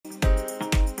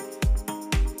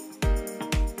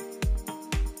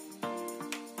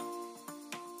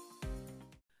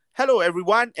Hello,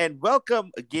 everyone, and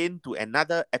welcome again to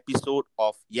another episode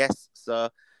of Yes, Sir,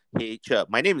 Hey, Sir.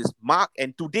 My name is Mark,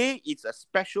 and today it's a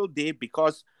special day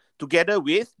because together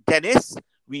with Dennis,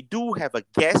 we do have a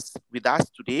guest with us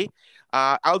today.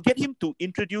 I'll get him to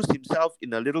introduce himself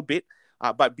in a little bit.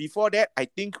 But before that, I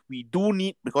think we do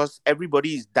need, because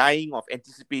everybody is dying of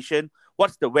anticipation.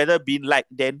 What's the weather been like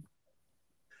then?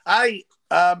 Hey,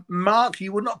 Mark,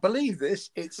 you would not believe this.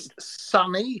 It's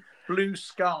sunny, blue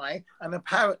sky, and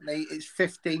apparently it's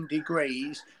 15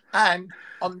 degrees. And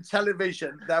on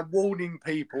television, they're warning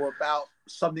people about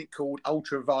something called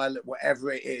ultraviolet,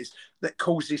 whatever it is, that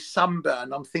causes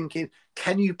sunburn. I'm thinking,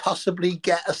 can you possibly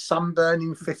get a sunburn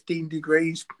in 15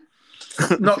 degrees?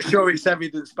 Not sure it's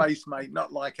evidence-based, mate,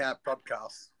 not like our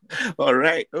podcast. All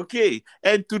right, okay.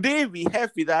 And today we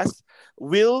have with us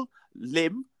Will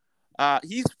Lim.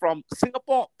 He's from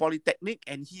Singapore Polytechnic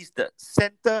and he's the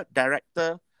Center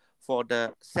Director for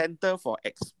the Center for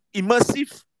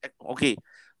Immersive. Okay,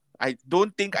 I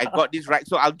don't think I got this right.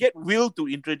 So I'll get Will to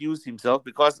introduce himself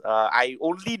because I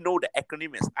only know the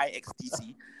acronym as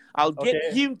IXTC. I'll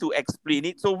get him to explain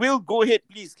it. So Will, go ahead,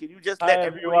 please. Can you just let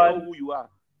everyone know who you are?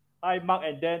 Hi, Mark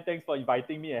and Dan. Thanks for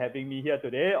inviting me and having me here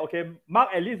today. Okay, Mark,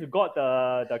 at least you got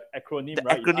the acronym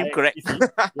right. Acronym correct.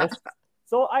 Yes.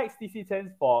 So IXTC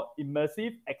stands for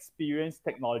Immersive Experience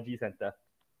Technology Center.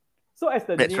 So as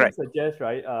the name suggests,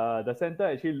 right, the center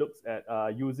actually looks at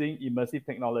using immersive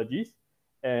technologies.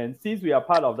 And since we are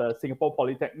part of the Singapore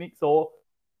Polytechnic, so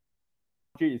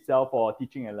itself for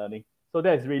teaching and learning. So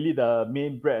that's really the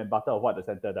main bread and butter of what the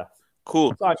center does.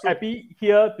 Cool. So I'm happy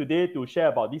here today to share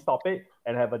about this topic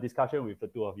and have a discussion with the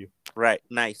two of you. Right,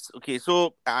 nice. Okay,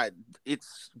 so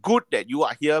it's good that you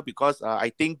are here because I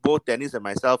think both Dennis and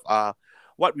myself are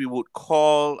what we would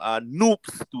call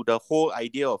noobs to the whole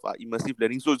idea of immersive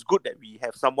learning. So it's good that we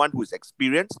have someone who is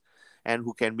experienced and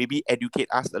who can maybe educate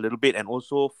us a little bit, and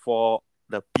also for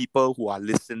the people who are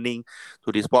listening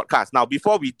to this podcast. Now,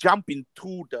 before we jump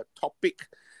into the topic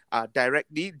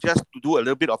directly, just to do a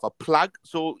little bit of a plug.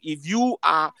 So if you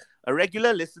are a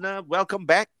regular listener, welcome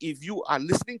back. If you are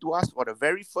listening to us for the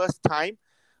very first time,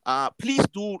 please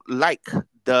do like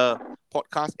the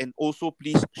podcast and also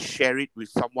please share it with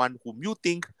someone whom you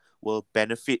think will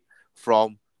benefit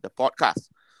from the podcast.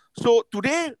 So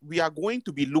today we are going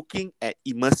to be looking at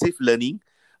immersive learning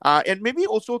and maybe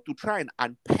also to try and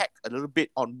unpack a little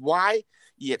bit on why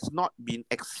it's not been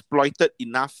exploited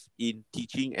enough in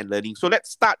teaching and learning. So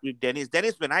let's start with Dennis.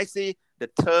 Dennis, when I say the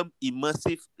term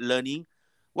immersive learning,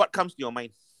 what comes to your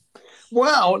mind?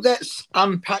 Well, let's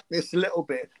unpack this a little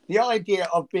bit. The idea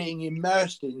of being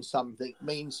immersed in something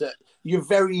means that you're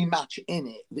very much in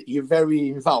it, that you're very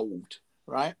involved,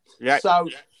 right? Right. So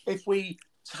if we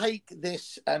take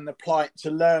this and apply it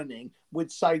to learning, we'd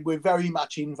say we're very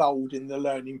much involved in the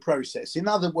learning process. In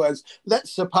other words,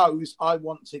 let's suppose I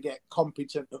want to get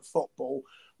competent at football.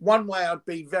 One way I'd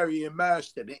be very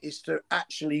immersed in it is to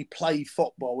actually play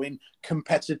football in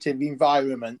competitive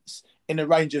environments in a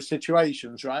range of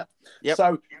situations, right? Yep.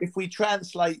 So if we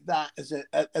translate that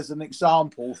as an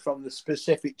example from the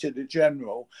specific to the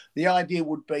general, the idea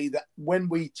would be that when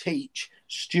we teach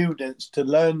students to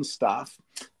learn stuff,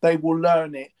 they will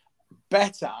learn it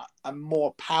better and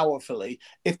more powerfully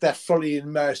if they're fully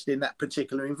immersed in that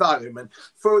particular environment.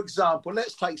 For example,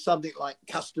 let's take something like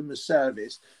customer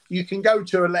service. You can go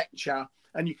to a lecture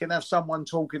and you can have someone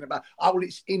talking about, oh, well,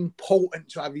 it's important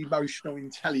to have emotional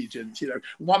intelligence. You know,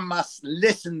 one must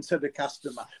listen to the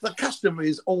customer. The customer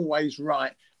is always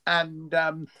right. And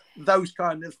those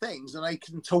kind of things. And they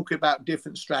can talk about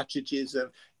different strategies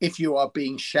of if you are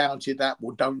being shouted at,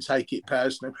 well, don't take it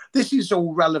personal. This is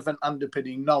all relevant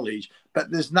underpinning knowledge,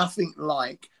 but there's nothing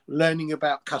like learning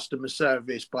about customer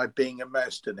service by being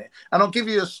immersed in it. And I'll give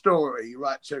you a story,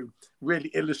 right, to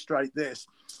really illustrate this.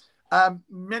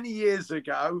 Many years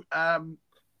ago,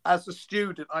 as a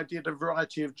student, I did a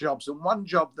variety of jobs. And one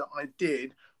job that I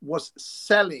did was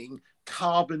selling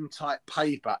carbon type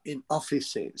paper in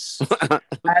offices.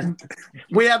 And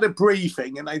we had a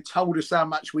briefing and they told us how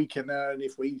much we can earn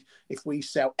if we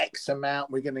sell X amount,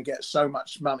 we're going to get so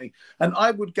much money. And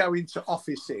I would go into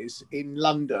offices in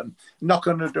London, knock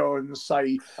on the door and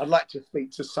say, I'd like to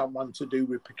speak to someone to do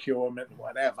with procurement,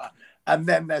 whatever. And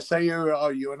then they say, who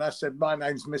are you? And I said, my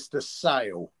name's Mr.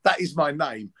 Sale. That is my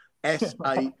name,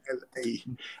 Sale.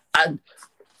 And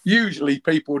usually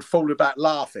people would fall about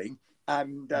laughing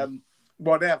and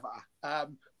whatever.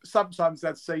 Sometimes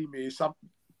they'd see me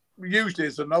usually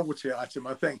as a novelty item,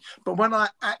 I think. But when I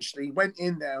actually went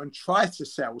in there and tried to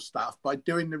sell stuff by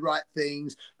doing the right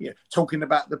things, you know, talking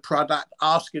about the product,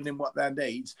 asking them what their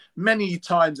needs, many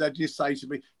times they just say to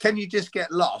me, can you just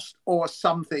get lost or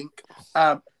something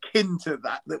kin to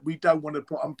that we don't want to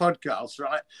put on podcasts,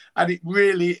 right? And it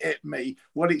really hit me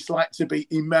what it's like to be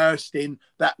immersed in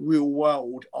that real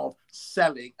world of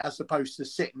selling, as opposed to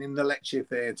sitting in the lecture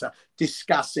theatre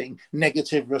discussing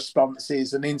negative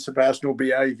responses and interpersonal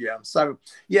behaviour. So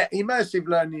yeah, immersive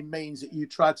learning means that you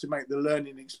try to make the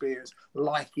learning experience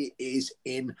like it is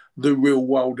in the real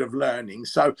world of learning.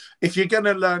 So if you're going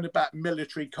to learn about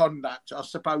military conduct, I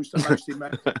suppose the most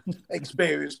immersive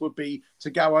experience would be to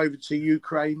go over to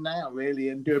Ukraine now, really,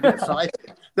 and do a bit of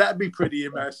fighting. That'd be pretty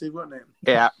immersive, wouldn't it?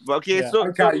 Yeah. Okay. Yeah. So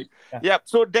Okay.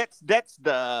 So that's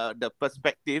the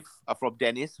perspective from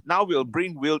Dennis. Now we'll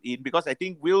bring Will in, because I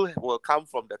think Will will come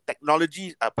from the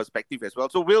technology perspective as well.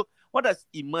 So Will, what does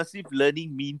immersive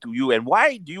learning mean to you, and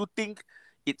why do you think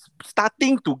it's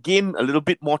starting to gain a little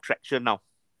bit more traction now?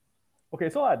 Okay,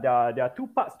 so there are two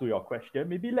parts to your question.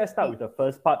 Maybe let's start with the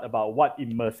first part about what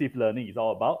immersive learning is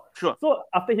all about. Sure. So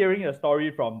after hearing a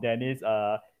story from Dennis,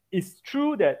 it's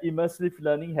true that immersive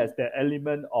learning has the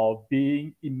element of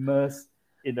being immersed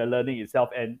in the learning itself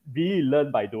and really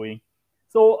learn by doing.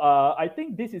 So I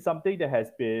think this is something that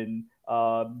has been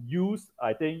used,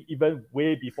 I think, even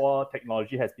way before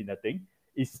technology has been a thing.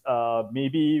 It's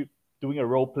maybe doing a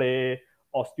role play,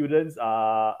 or students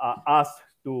are asked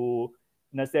to,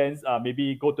 in a sense,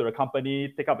 maybe go to the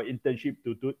company, take up an internship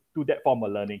to do that form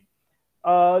of learning.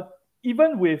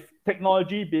 Even with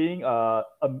technology being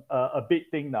a big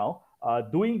thing now,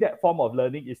 doing that form of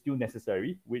learning is still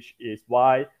necessary, which is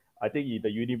why I think in the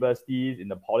universities, in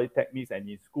the polytechnics, and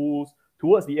in schools,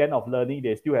 towards the end of learning,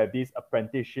 they still have this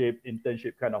apprenticeship,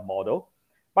 internship kind of model.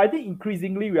 But I think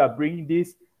increasingly we are bringing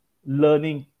this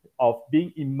learning of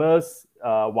being immersed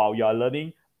while you are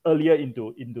learning earlier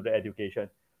into the education.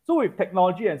 So with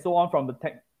technology and so on, from the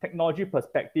technology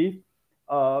perspective,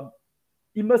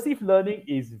 immersive learning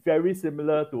is very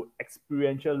similar to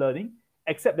experiential learning,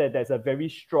 except that there's a very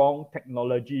strong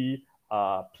technology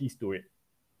piece to it.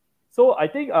 So I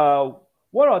think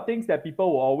one of the things that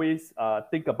people will always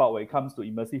think about when it comes to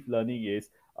immersive learning is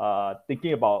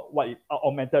thinking about what is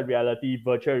augmented reality,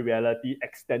 virtual reality,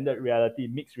 extended reality,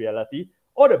 mixed reality,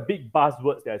 all the big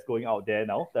buzzwords that's going out there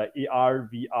now, the AR,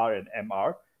 VR, and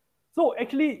MR. So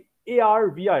actually,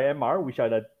 AR, VR, and MR, which are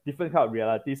the different kind of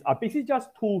realities, are basically just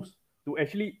tools to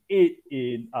actually aid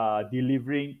in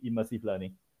delivering immersive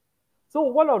learning. So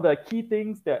one of the key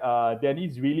things that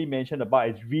Dennis really mentioned about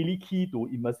is really key to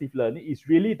immersive learning is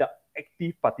really the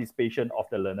active participation of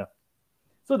the learner.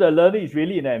 So the learner is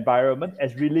really in an environment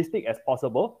as realistic as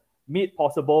possible, made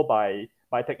possible by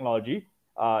technology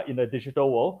in the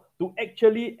digital world, to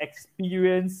actually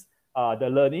experience the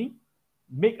learning,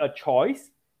 make a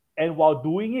choice, and while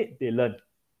doing it, they learn.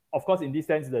 Of course, in this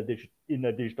sense, in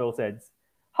the digital sense.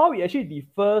 How it actually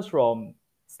differs from,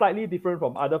 slightly different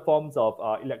from other forms of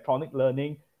electronic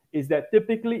learning, is that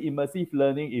typically immersive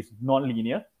learning is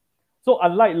non-linear. So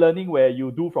unlike learning where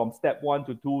you do from step 1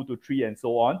 to 2 to 3 and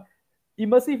so on,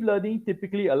 immersive learning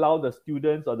typically allows the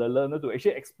students or the learner to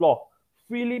actually explore,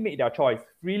 freely make their choice,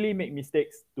 freely make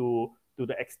mistakes to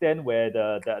the extent where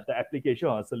the application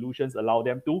or solutions allow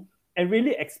them to, and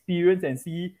really experience and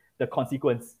see the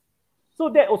consequence. So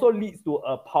that also leads to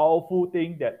a powerful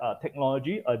thing that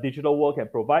technology, a digital world, can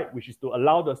provide, which is to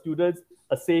allow the students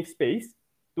a safe space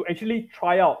to actually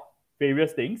try out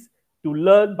various things, to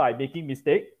learn by making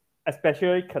mistakes,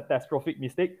 especially catastrophic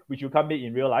mistake, which you can't make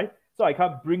in real life. So I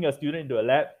can't bring a student into a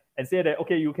lab and say that,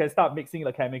 okay, you can start mixing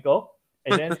the chemical,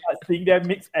 and then start seeing them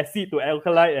mix acid to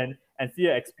alkali and see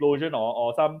an explosion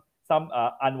or some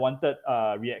unwanted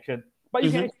reaction. But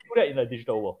you can actually do that in the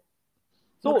digital world.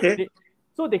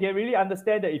 So they can really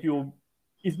understand that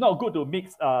it's not good to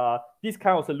mix this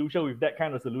kind of solution with that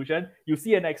kind of solution. You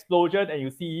see an explosion and you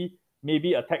see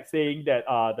maybe a text saying that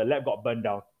the lab got burned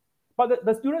down. But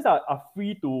the students are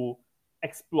free to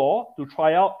explore, to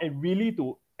try out, and really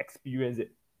to experience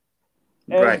it.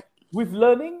 And right. With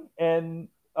learning and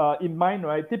in mind,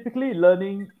 right, typically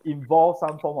learning involves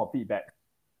some form of feedback.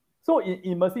 So in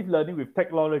immersive learning with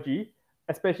technology,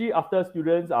 especially after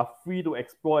students are free to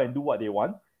explore and do what they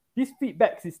want, this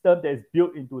feedback system that is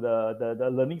built into the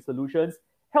learning solutions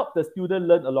help the student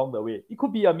learn along the way. It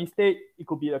could be a mistake, it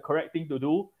could be the correct thing to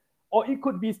do, or it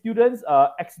could be students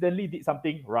accidentally did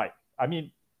something right. I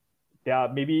mean, there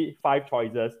are maybe 5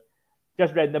 choices,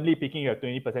 just randomly picking a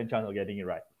 20% chance of getting it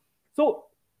right. So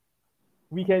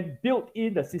we can build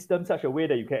in the system such a way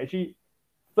that you can actually,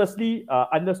 firstly,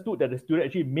 understood that the student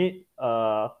actually made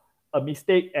a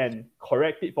mistake and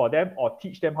correct it for them, or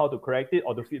teach them how to correct it,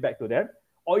 or to feedback to them.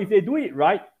 Or if they do it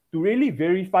right, to really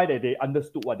verify that they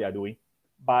understood what they are doing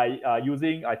by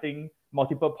using, I think,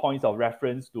 multiple points of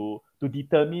reference to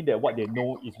determine that what they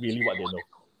know is really what they know.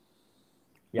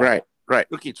 Yeah. Right. Right.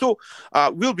 Okay. So,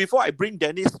 Will, before I bring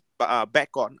Dennis back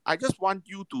on, I just want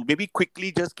you to maybe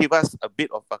quickly just give us a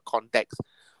bit of a context.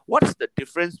 What is the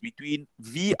difference between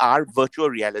VR, virtual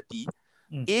reality,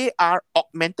 AR,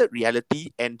 augmented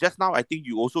reality, and just now I think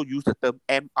you also used the term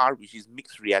MR, which is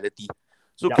mixed reality.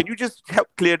 So, can you just help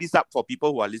clear this up for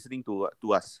people who are listening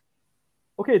to us?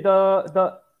 Okay.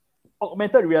 The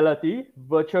augmented reality,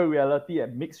 virtual reality,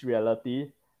 and mixed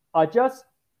reality are just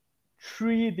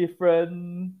three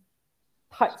different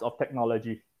types of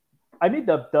technology. I mean,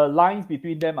 the lines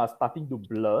between them are starting to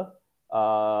blur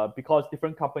because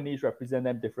different companies represent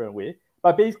them different way.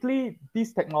 But basically,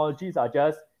 these technologies are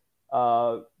just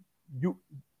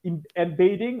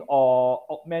embedding or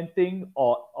augmenting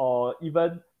or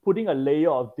even putting a layer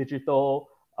of digital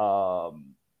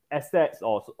assets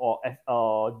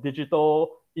or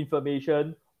digital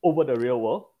information over the real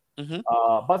world.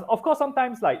 But of course,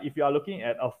 sometimes, like if you are looking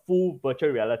at a full virtual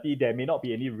reality, there may not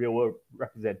be any real world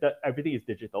represented. Everything is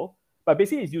digital. But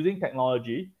basically, it's using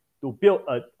technology to build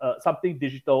something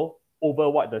digital over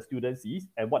what the student sees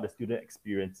and what the student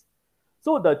experience.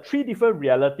 So the three different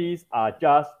realities are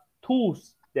just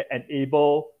tools that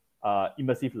enable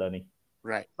immersive learning.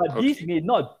 Right. But these may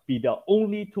not be the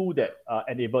only tool that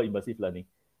enable immersive learning,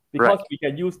 because we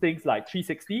can use things like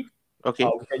 360. Okay.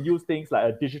 We can use things like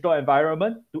a digital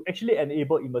environment to actually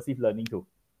enable immersive learning too.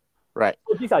 Right.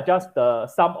 So these are just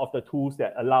some of the tools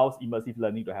that allows immersive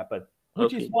learning to happen,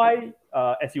 which is why,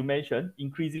 as you mentioned,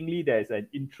 increasingly there's an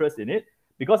interest in it,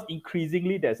 because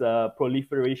increasingly there's a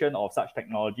proliferation of such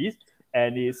technologies,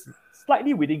 and is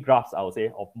slightly within grasp, I would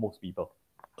say, of most people.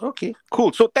 Okay,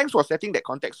 cool. So thanks for setting that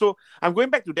context. So I'm going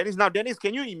back to Dennis now. Dennis,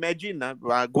 can you imagine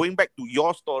going back to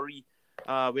your story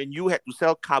when you had to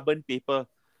sell carbon paper?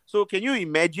 So can you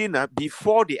imagine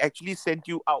before they actually sent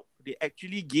you out, they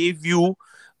actually gave you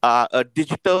a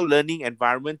digital learning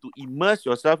environment to immerse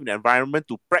yourself in an environment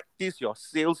to practice your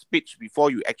sales pitch before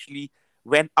you actually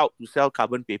went out to sell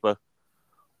carbon paper?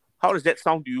 How does that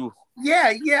sound to you?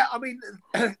 Yeah. I mean,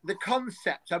 the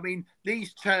concept, I mean,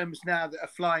 these terms now that are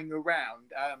flying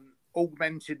around,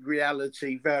 augmented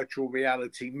reality, virtual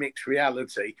reality, mixed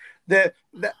reality, that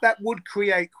would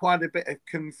create quite a bit of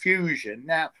confusion.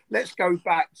 Now, let's go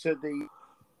back to the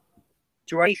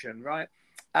situation, right?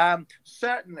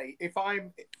 Certainly, if I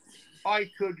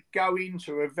could go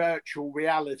into a virtual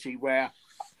reality where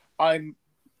I'm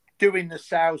doing the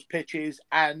sales pitches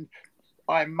and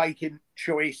I'm making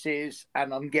choices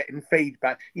and I'm getting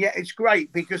feedback. Yeah, it's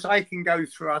great because I can go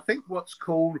through, I think what's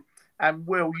called, and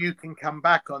Will, you can come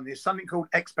back on this, something called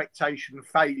expectation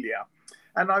failure.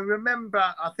 And I remember,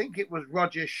 I think it was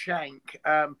Roger Schenck,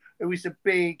 who was a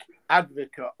big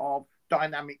advocate of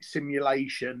dynamic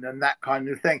simulation and that kind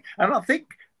of thing. And I think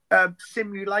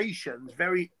simulations,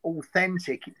 very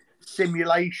authentic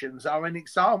simulations, are an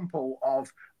example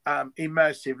of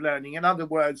immersive learning. In other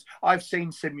words, I've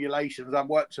seen simulations. I've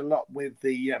worked a lot with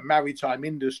the maritime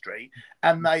industry,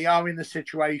 and they are in a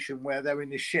situation where they're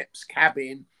in a ship's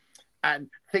cabin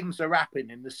and things are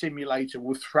happening. The simulator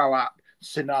will throw up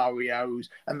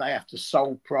scenarios and they have to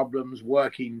solve problems,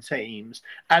 work in teams.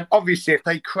 And obviously, if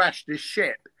they crash the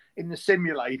ship in the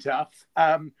simulator,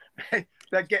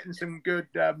 they're getting some good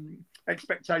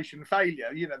expectation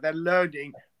failure. You know, they're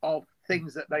learning of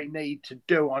things that they need to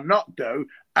do or not do,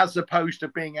 as opposed to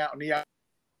being out on the ocean.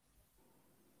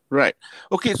 Right.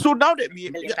 Okay. So now that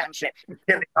we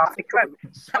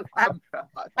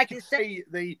I can say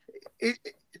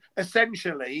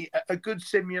essentially a good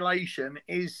simulation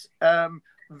is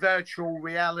virtual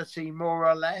reality, more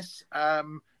or less,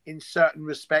 in certain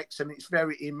respects, and it's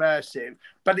very immersive,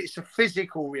 but it's a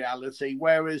physical reality.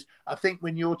 Whereas I think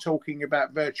when you're talking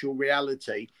about virtual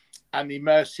reality and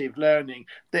immersive learning,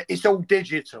 that it's all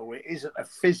digital. It isn't a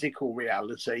physical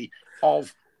reality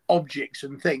of objects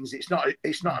and things. It's not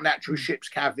an actual ship's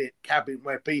cabin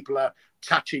where people are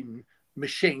touching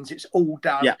machines. It's all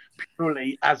done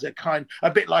purely as a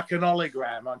bit like an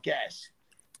hologram, I guess.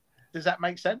 Does that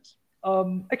make sense?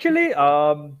 Actually,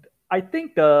 I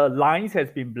think the lines has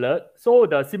been blurred. So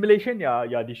the simulation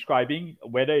you're describing,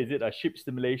 whether is it a ship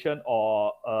simulation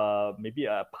or maybe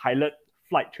a pilot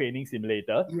flight training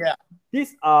simulator,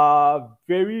 these are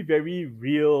very, very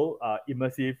real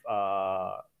immersive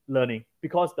learning,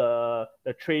 because the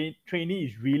trainee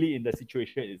is really in the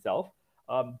situation itself.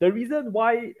 The reason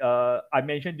why I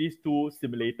mentioned these two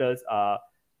simulators are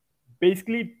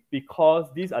basically because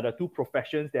these are the two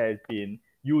professions that have been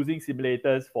using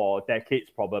simulators for decades,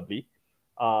 probably.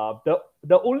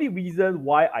 The only reason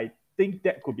why I think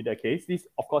that could be the case, this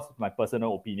of course is my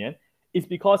personal opinion, is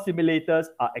because simulators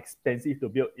are expensive to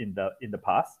build in the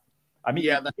past. I mean,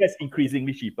 it gets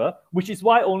increasingly cheaper, which is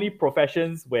why only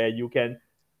professions where you can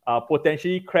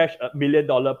potentially crash $1 million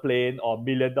plane or $1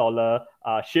 million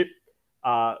ship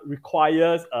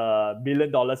requires a $1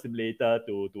 million simulator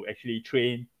to actually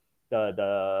train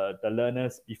the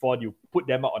learners before you put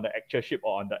them out on the actual ship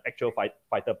or on the actual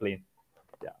fighter plane.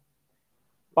 Yeah.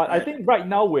 But I think right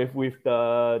now with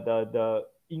the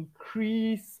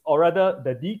increase, or rather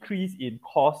the decrease in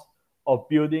cost of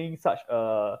building such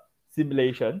a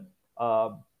simulation,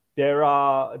 there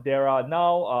are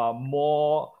now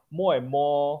more and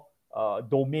more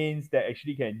domains that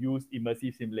actually can use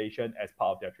immersive simulation as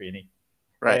part of their training.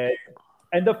 Right.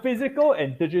 And the physical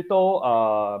and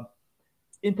digital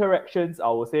interactions, I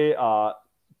would say,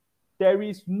 there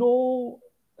is no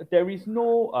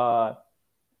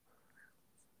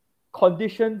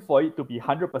condition for it to be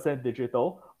 100%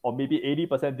 digital or maybe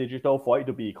 80% digital for it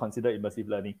to be considered immersive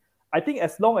learning. I think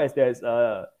as long as there's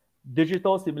a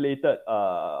digital simulated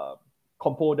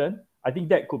component, I think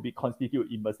that could be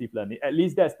constitute immersive learning. At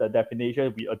least that's the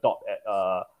definition we adopt at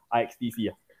IXTC.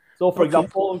 So for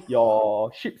example,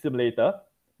 your ship simulator,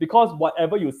 because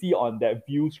whatever you see on that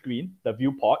view screen, the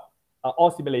viewport, are all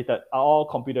simulated, are all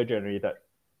computer generated.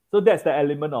 So that's the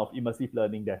element of immersive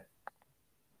learning there.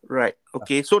 Right.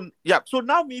 Okay. So So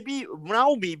now maybe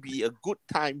a good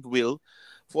time, Will,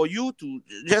 for you to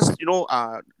just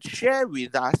share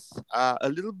with us a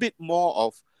little bit more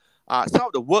of some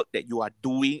of the work that you are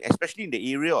doing, especially in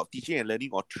the area of teaching and learning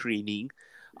or training.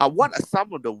 What are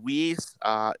some of the ways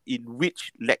in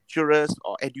which lecturers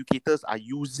or educators are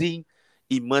using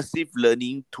immersive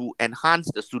learning to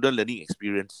enhance the student learning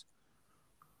experience?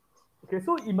 Okay,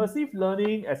 so immersive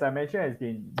learning, as I mentioned, has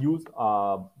been used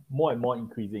more and more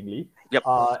increasingly,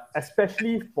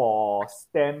 especially for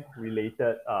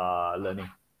STEM-related learning.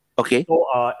 Okay. So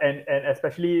and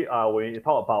especially when you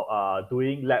talk about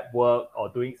doing lab work or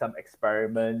doing some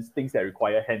experiments, things that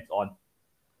require hands-on.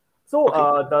 So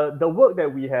the work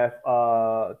that we have,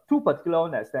 two particular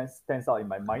one that stands out in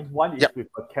my mind. One is with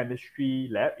a chemistry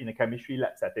lab, in a chemistry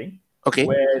lab setting,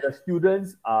 where the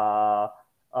students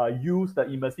use the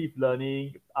immersive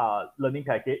learning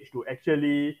package to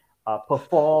actually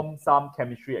perform some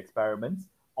chemistry experiments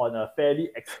on a fairly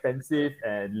expensive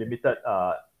and limited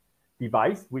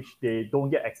device, which they don't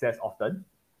get access often.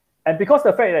 And because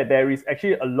the fact that there is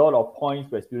actually a lot of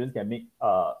points where students can make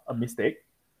a mistake,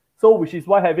 so which is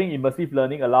why having immersive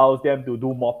learning allows them to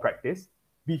do more practice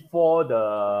before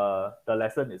the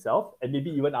lesson itself, and maybe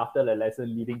even after the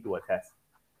lesson leading to a test.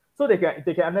 So they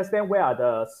can understand where are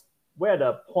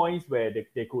the points where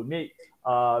they could make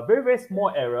very, very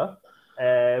small error,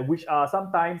 which are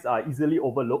sometimes easily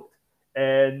overlooked.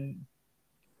 And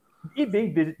it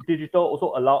being digital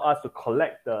also allow us to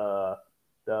collect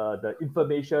the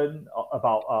information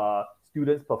about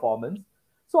students' performance.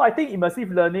 So I think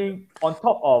immersive learning, on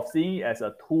top of seeing it as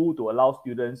a tool to allow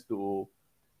students to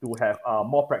have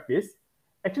more practice,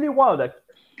 actually one of the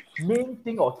main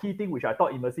thing or key thing which I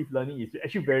thought immersive learning is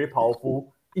actually very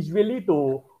powerful is really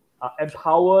to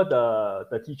empower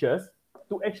the teachers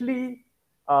to actually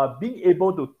being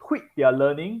able to tweak their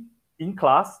learning in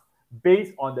class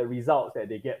based on the results that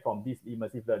they get from these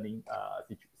immersive learning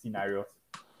scenarios.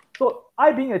 So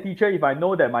I, being a teacher, if I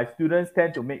know that my students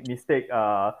tend to make mistake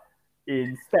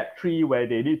in step 3 where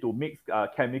they need to mix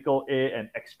chemical A and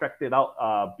extract it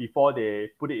out before they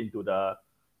put it into the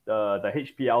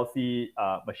HPLC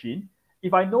machine,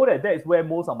 if I know that is where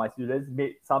most of my students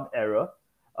made some error,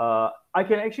 I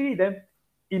can actually then,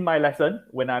 in my lesson,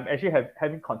 when I'm actually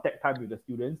having contact time with the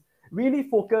students, really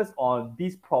focus on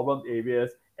these problem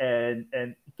areas and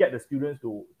get the students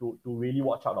to really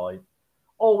watch out on it.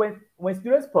 Or when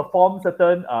students perform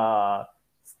certain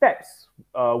steps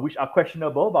which are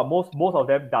questionable, but most of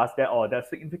them does that, or the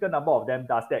significant number of them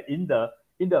does that in the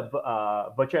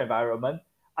virtual environment,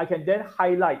 I can then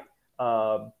highlight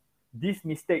these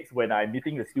mistakes when I'm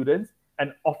meeting the students,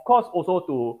 and of course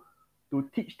also to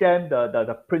teach them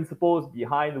the principles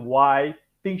behind why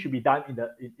things should be done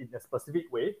in a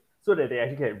specific way, so that they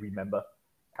actually can remember.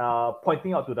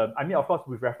 Pointing out to them, I mean, of course,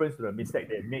 with reference to the mistake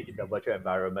they made in the virtual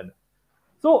environment.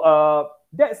 So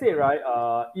that said, right,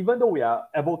 even though we are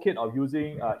advocate of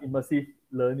using immersive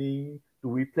learning to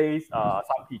replace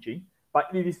some teaching, but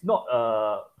it is not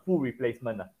a full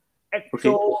replacement.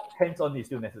 Actual hands-on is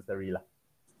still necessary.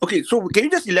 Okay, so can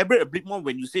you just elaborate a bit more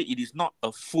when you say it is not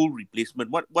a full replacement?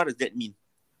 What does that mean?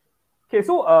 Okay,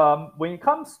 so when it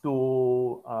comes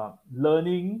to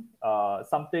learning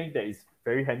something that is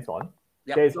very hands-on,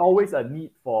 there's always a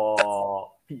need for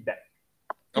feedback.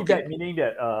 Feedback meaning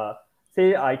that,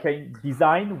 say, I can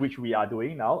design, which we are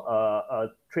doing now, a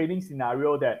training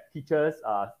scenario that teachers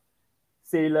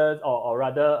sailors or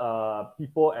rather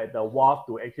people at the wharf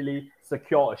to actually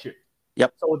secure a ship.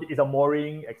 Yep. So it's a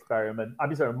mooring experiment.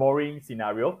 Mooring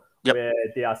scenario where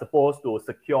they are supposed to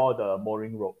secure the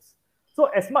mooring ropes. So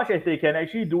as much as they can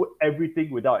actually do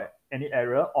everything without any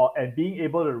error and being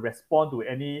able to respond to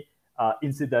any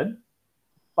incident,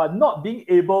 but not being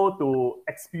able to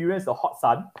experience the hot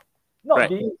sun, not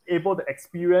being able to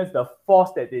experience the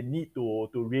force that they need to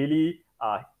really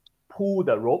pull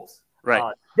the ropes,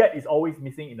 that is always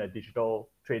missing in a digital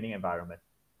training environment.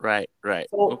 Right.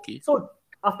 So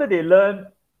after they learn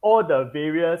all the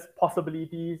various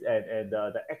possibilities and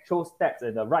the actual steps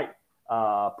and the right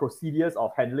procedures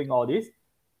of handling all this,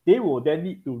 they will then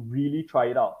need to really try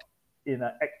it out in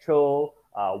an actual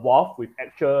wharf with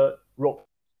actual rope.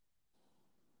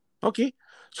 Okay.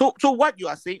 So what you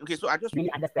are saying, okay, so I just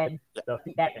really understand the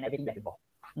feedback and everything that's involved.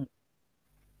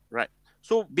 Right.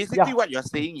 So basically what you're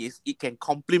saying is it can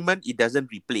complement, it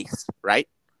doesn't replace, right?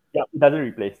 Yeah, it doesn't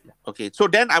replace. Okay. So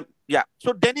then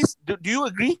So Dennis, do you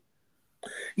agree?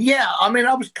 Yeah, I mean,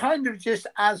 I was kind of just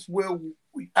as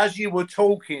you were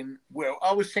talking, Will,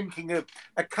 I was thinking of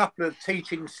a couple of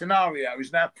teaching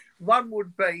scenarios. Now, one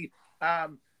would be,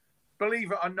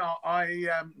 believe it or not,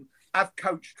 I've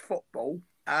coached football.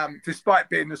 Despite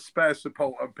being a Spurs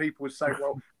supporter, people would say,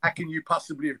 well, how can you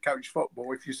possibly have coached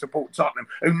football if you support Tottenham,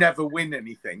 who never win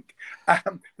anything?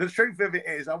 The truth of it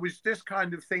is, I was just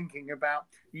kind of thinking about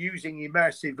using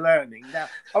immersive learning. Now,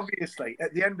 obviously,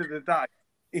 at the end of the day,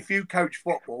 if you coach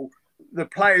football, the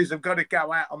players have got to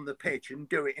go out on the pitch and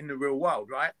do it in the real world,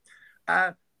 right?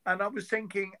 And I was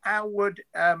thinking, how would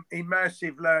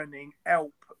immersive learning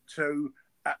help to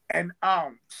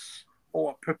enhance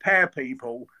or prepare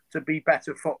people to be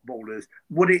better footballers?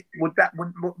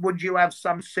 Would you have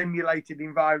some simulated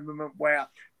environment where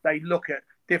they look at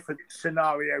different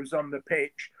scenarios on the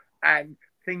pitch and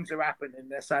things are happening?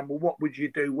 They're saying, well, what would you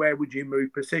do? Where would you move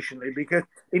positionally? Because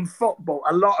in football,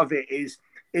 a lot of it is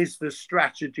the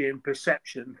strategy and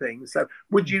perception thing. So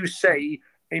would you see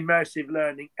immersive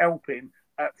learning helping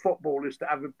footballers to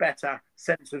have a better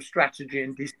sense of strategy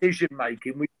and decision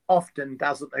making, which often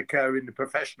doesn't occur in the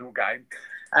professional game,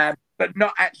 but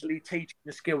not actually teaching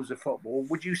the skills of football?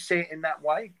 Would you see it in that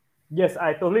way? Yes,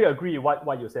 I totally agree with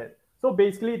what you said. So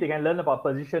basically, they can learn about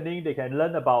positioning. They can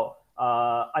learn about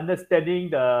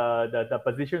understanding the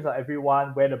positions of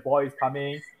everyone, where the ball is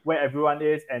coming, where everyone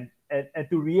is, and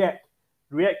to react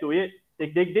to it.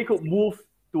 They could move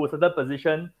to a certain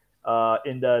position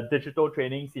in the digital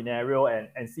training scenario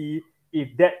and see if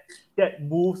that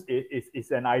moves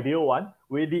is an ideal one,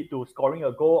 will lead to scoring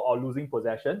a goal or losing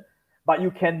possession. But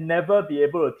you can never be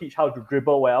able to teach how to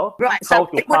dribble well, how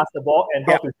to pass the ball, and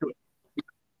how to shoot.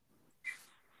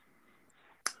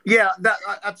 Yeah,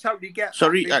 I totally get.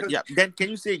 Sorry, Then can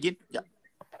you say again? Yeah.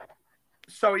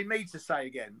 Sorry, me to say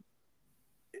again.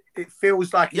 It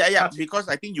feels like because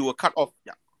I think you were cut off.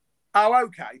 Yeah. Oh,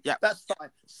 okay. Yeah, that's fine.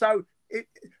 So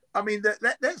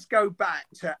let's go back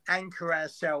to anchor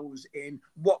ourselves in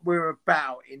what we're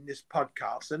about in this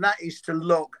podcast, and that is to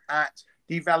look at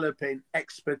developing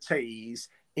expertise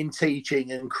in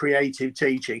teaching and creative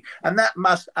teaching, and that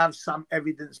must have some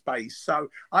evidence base. So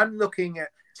I'm looking at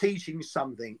teaching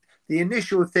something. The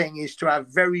initial thing is to have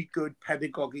very good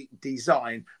pedagogic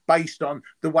design based on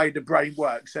the way the brain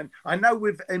works. And I know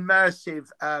with immersive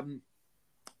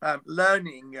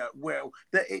learning, Will,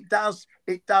 that it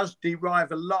does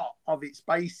derive a lot of its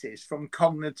basis from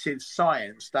cognitive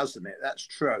science, doesn't it? That's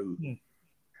true.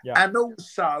 Yeah. And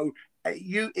also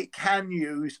it can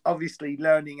use obviously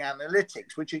learning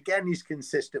analytics, which again is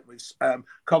consistent with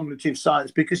cognitive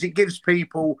science, because it gives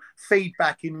people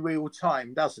feedback in real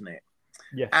time, doesn't it?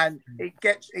 Yes. And it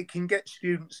can get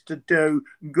students to do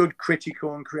good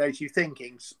critical and creative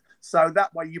thinking. So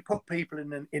that way you put people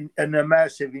in an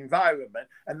immersive environment,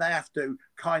 and they have to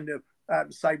kind of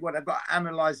say, well, they've got to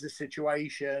analyze the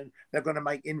situation, they're going to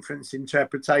make inference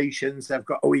interpretations, they've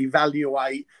got to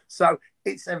evaluate. So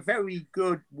it's a very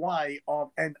good way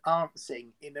of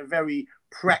enhancing in a very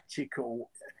practical,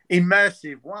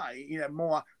 immersive way,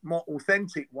 more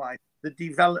authentic way, the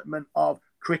development of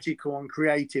critical and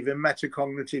creative and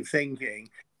metacognitive thinking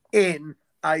in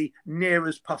a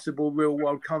nearest possible real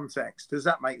world context. Does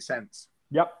that make sense?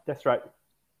 Yep, that's right.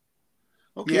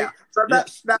 Okay. Yeah. So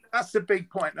that's the big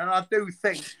point. And I do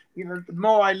think, the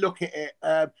more I look at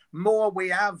it, more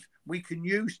we can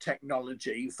use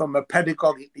technology from a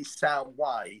pedagogically sound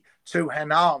way to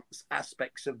enhance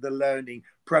aspects of the learning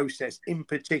process, in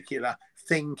particular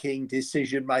thinking,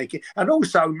 decision making, and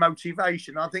also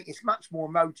motivation. I think it's much more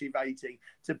motivating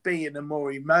to be in a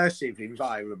more immersive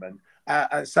environment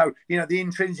So, the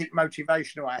intrinsic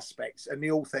motivational aspects and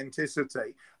the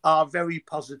authenticity are very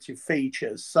positive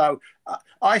features. So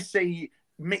I see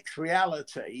mixed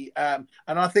reality, and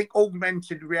I think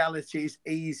augmented reality is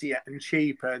easier and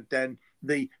cheaper than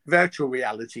the virtual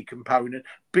reality component,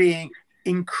 being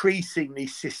increasingly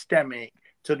systemic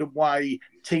to the way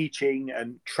teaching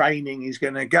and training is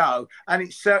going to go. And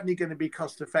it's certainly going to be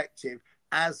cost effective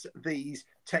as these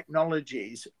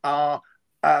technologies are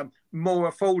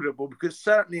more affordable, because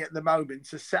certainly at the moment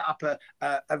to set up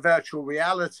a virtual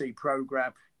reality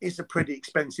program is a pretty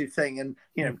expensive thing.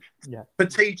 And, for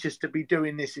teachers to be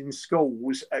doing this in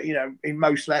schools, in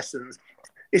most lessons,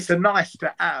 it's a nice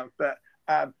to have, but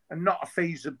and not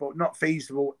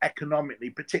feasible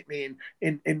economically, particularly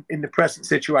in the present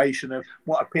situation of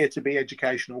what appear to be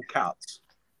educational cuts.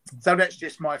 So that's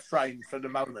just my frame for the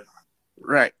moment.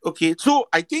 Right. Okay. So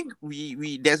I think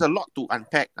we there's a lot to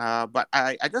unpack. But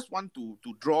I just want to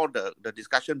draw the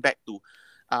discussion back to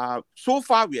so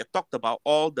far we have talked about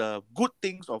all the good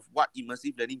things of what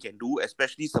immersive learning can do,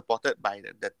 especially supported by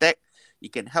the tech.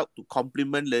 It can help to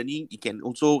complement learning. It can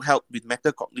also help with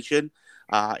metacognition,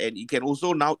 and it can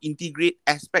also now integrate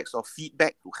aspects of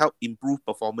feedback to help improve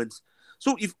performance.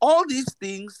 So if all these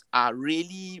things are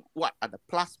really what are the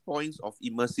plus points of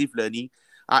immersive learning,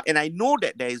 and I know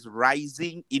that there is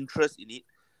rising interest in it,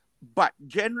 but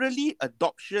generally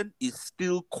adoption is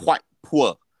still quite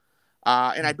poor.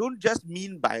 And I don't just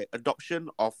mean by adoption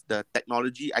of the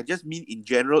technology. I just mean in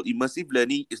general, immersive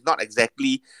learning is not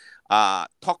exactly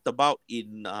talked about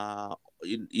in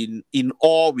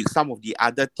awe with some of the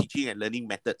other teaching and learning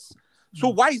methods. So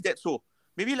why is that so?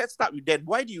 Maybe let's start with that.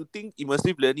 Why do you think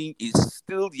immersive learning is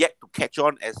still yet to catch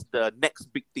on as the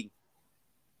next big thing?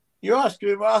 You're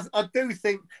asking, well, I do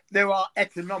think there are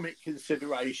economic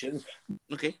considerations.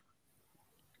 Okay.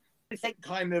 I think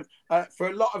kind of for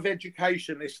a lot of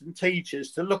educationists and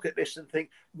teachers to look at this and think,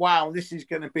 wow, this is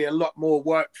going to be a lot more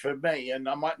work for me and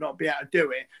I might not be able to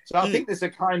do it. So I think there's a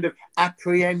kind of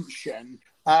apprehension.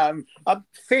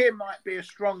 Fear might be a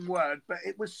strong word, but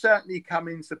it would certainly come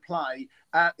into play.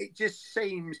 It just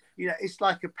seems, it's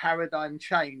like a paradigm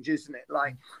change, isn't it?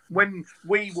 Like when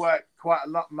we worked quite a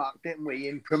lot, Mark, didn't we,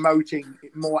 in promoting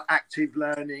more active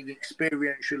learning,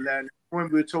 experiential learning. When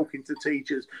we were talking to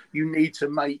teachers, you need to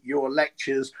make your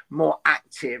lectures more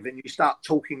active, and you start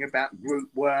talking about group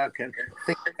work and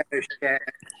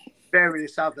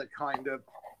various other kind of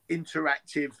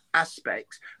interactive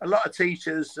aspects. A lot of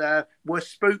teachers were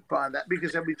spooked by that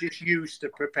because they were just used to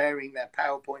preparing their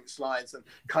PowerPoint slides and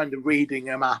kind of reading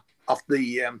them up off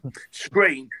the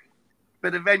screen.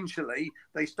 But eventually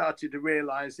they started to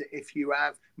realize that if you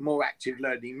have more active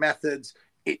learning methods,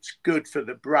 it's good for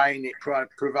the brain. It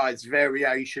provides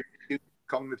variation,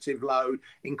 cognitive load,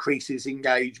 increases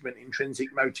engagement, intrinsic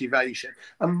motivation,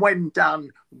 and when done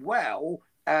well,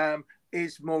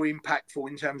 is more impactful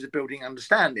in terms of building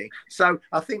understanding. So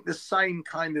I think the same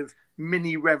kind of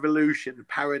mini revolution,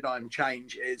 paradigm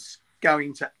change is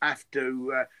going to have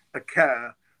to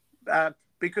occur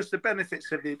because the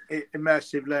benefits of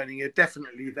immersive learning are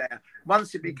definitely there.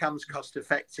 Once it becomes cost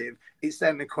effective, it's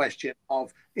then a question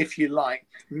of, if you like,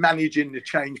 managing the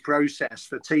change process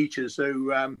for teachers who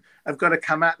have got to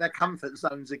come out their comfort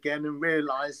zones again and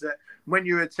realize that when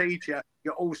you're a teacher,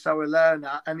 you're also a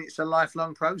learner, and it's a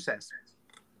lifelong process.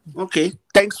 Okay,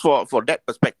 thanks for that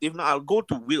perspective. Now I'll go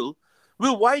to Will.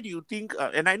 Will, why do you think,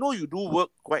 and I know you do work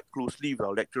quite closely with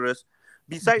our lecturers,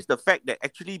 besides the fact that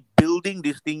actually building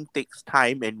this thing takes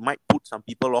time and might put some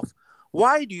people off,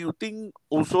 why do you think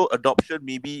also adoption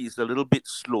maybe is a little bit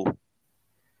slow?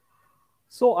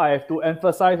 So I have to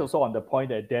emphasize also on the point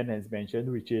that Dan has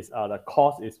mentioned, which is the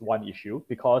cost is one issue,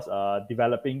 because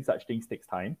developing such things takes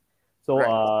time. So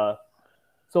right.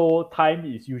 So time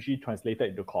is usually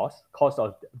translated into cost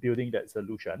of building that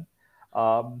solution.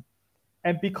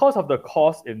 And because of the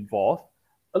cost involved,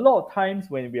 a lot of times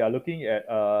when we are looking at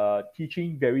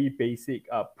teaching very basic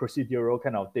procedural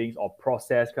kind of things or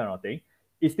process kind of thing,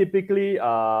 it's typically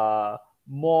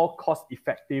more cost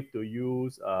effective to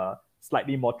use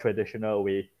slightly more traditional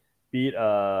way, be it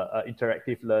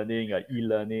interactive learning,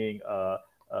 e-learning,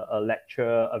 a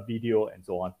lecture, a video, and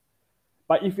so on.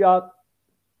 But if you are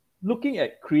looking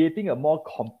at creating a more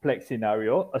complex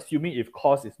scenario, assuming if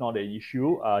cost is not an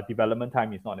issue, development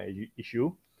time is not an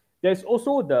issue, there's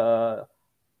also the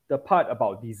part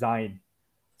about design.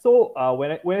 So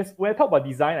when I talk about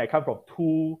design, I come from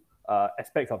two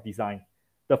aspects of design.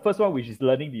 The first one, which is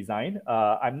learning design.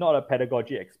 I'm not a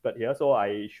pedagogy expert here, so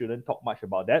I shouldn't talk much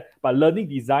about that. But learning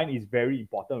design is very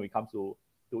important when it comes to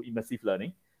immersive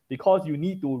learning, because you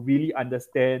need to really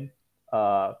understand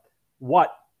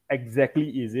what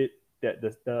exactly is it that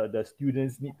the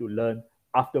students need to learn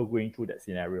after going through that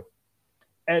scenario.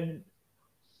 And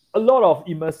a lot of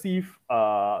immersive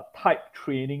type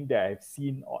training that I've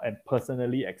seen and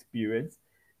personally experienced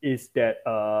is that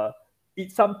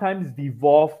it sometimes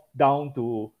devolves down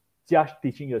to just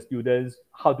teaching your students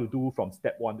how to do from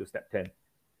step 1 to step 10,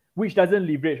 which doesn't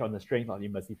leverage on the strength of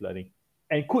immersive learning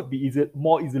and could be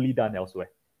more easily done elsewhere.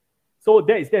 So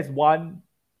that's one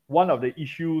of the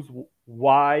issues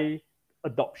why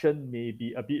adoption may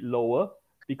be a bit lower,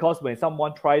 because when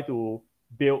someone try to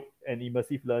build an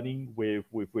immersive learning with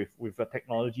a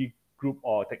technology group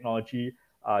or technology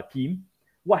team,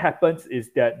 what happens is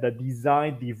that the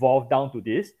design devolves down to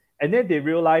this, and then they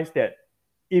realize that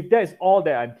if that's all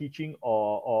that I'm teaching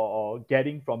or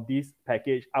getting from this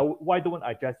package, why don't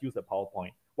I just use a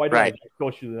PowerPoint? Why don't I just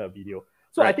go shoot a video?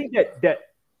 So I think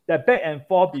that back and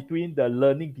forth between the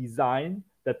learning design,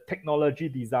 the technology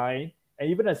design, and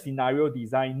even a scenario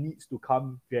design needs to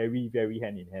come very, very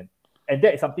hand in hand. And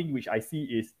that is something which I see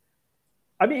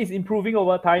it's improving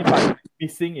over time, but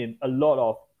missing in a lot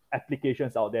of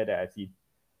applications out there that I've seen.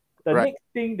 The next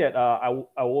thing that I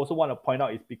also want to point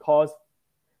out is because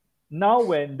now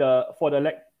for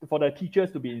the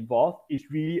teachers to be involved, it's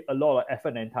really a lot of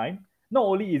effort and time. Not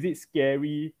only is it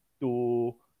scary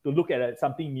to look at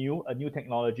something new, a new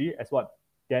technology, as what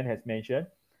Dan has mentioned,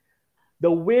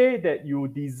 the way that you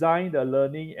design the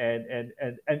learning and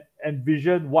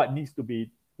envision what needs to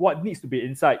be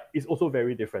inside is also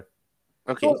very different.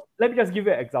 Okay. So let me just give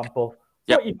you an example.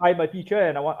 So if I'm a teacher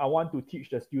and I want to teach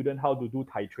the student how to do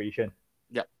titration,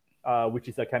 which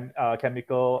is a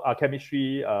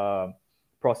chemistry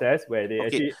process where they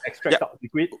actually extract out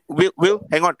liquid. Will,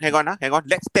 hang on.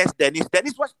 Let's test Dennis.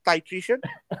 Dennis, what's titration?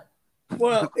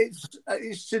 Well,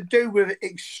 it's to do with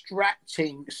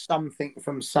extracting something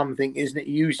from something, isn't it?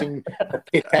 Using a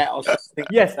pipette or something.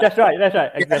 Yes, that's right.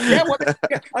 Exactly.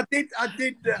 I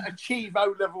did achieve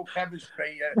O-level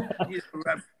chemistry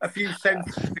a few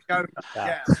centuries ago.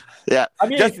 Yeah. I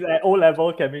mean, it's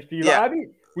O-level chemistry. Yeah. I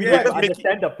mean, we don't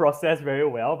understand the process very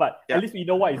well, but at least we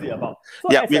know what is it about.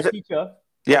 So as a teacher,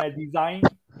 when I design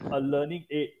a learning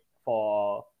aid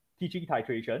for teaching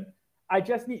titration, I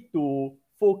just need to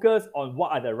focus on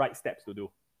what are the right steps to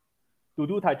do. To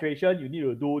do titration, you need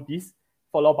to do this,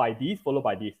 followed by this, followed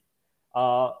by this.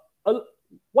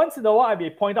 Once in a while, I may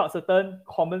point out certain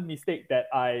common mistakes that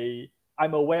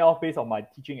I'm aware of based on my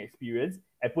teaching experience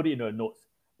and put it in the notes.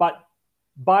 But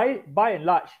by and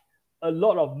large, a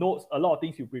lot of notes, a lot of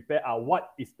things you prepare are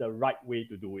what is the right way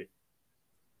to do it.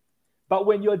 But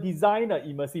when you're designing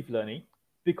immersive learning,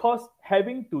 because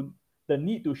having the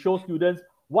need to show students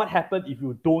what happens if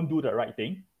you don't do the right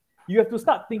thing, you have to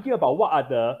start thinking about what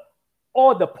are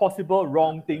all the possible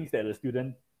wrong things that the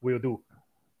student will do.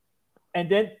 And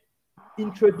then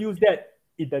introduce that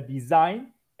in the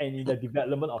design and in the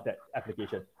development of that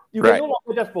application. You can no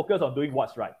longer just focus on doing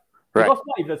what's right. Because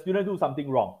what if the student do something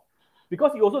wrong?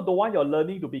 Because you also don't want your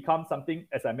learning to become something,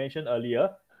 as I mentioned earlier,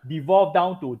 devolve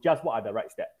down to just what are the right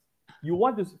steps. You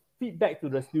want to feed back to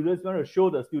the students, you want to show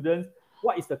the students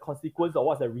what is the consequence or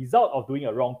what's the result of doing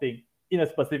a wrong thing in a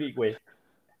specific way.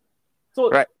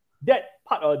 So that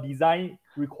part of design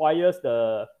requires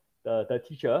the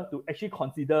teacher to actually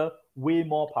consider way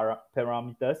more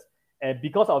parameters. And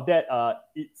because of that,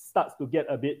 it starts to get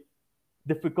a bit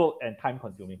difficult and time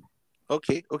consuming.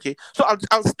 Okay. So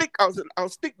I'll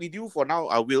stick with you for now.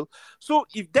 I will. So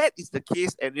if that is the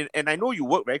case, and I know you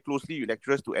work very closely with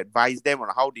lecturers to advise them on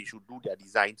how they should do their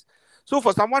designs. So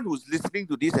for someone who's listening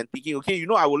to this and thinking, okay,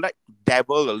 I would like to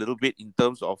dabble a little bit in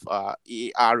terms of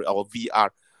AR or VR.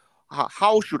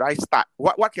 How should I start?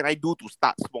 What can I do to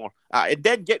start small? And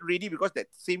then get ready, because that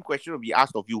same question will be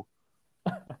asked of you.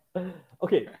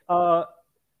 Okay.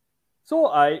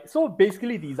 So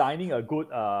basically designing a good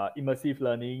immersive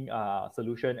learning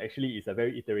solution actually is a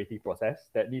very iterative process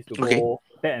that needs to go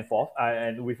back and forth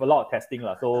and with a lot of testing.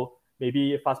 So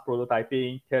maybe fast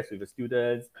prototyping, test with the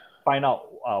students, find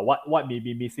out what may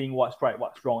be missing, what's right,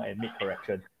 what's wrong, and make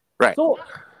correction. Right. So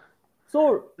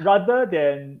rather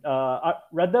than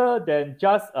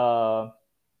just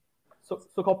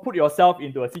so-called put yourself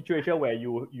into a situation where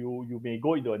you may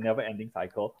go into a never-ending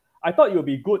cycle, I thought it would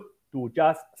be good to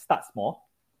just start small.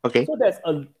 Okay. So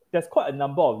there's quite a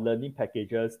number of learning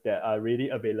packages that are really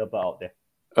available out there.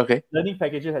 Okay. Learning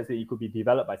packages, as it could be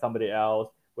developed by somebody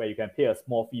else, where you can pay a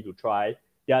small fee to try.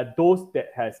 There are those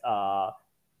that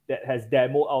has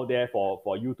demo out there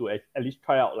for you to at least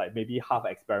try out, like maybe half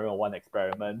experiment or one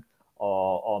experiment,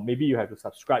 or maybe you have to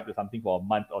subscribe to something for a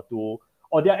month or two.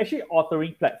 Or there are actually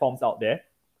authoring platforms out there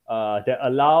that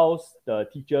allows the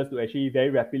teachers to actually very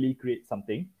rapidly create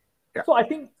something. Yeah. So I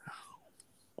think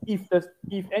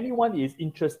if anyone is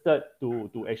interested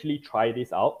to actually try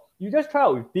this out, you just try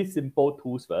out with these simple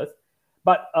tools first.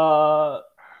 But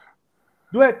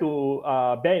do have to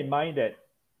bear in mind that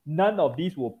none of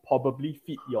these will probably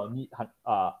fit your need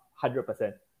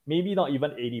 100%, maybe not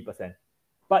even 80%.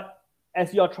 But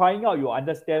as you're trying out, you'll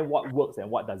understand what works and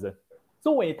what doesn't.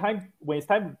 So when it's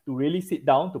time to really sit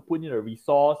down to put in a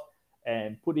resource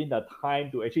and put in the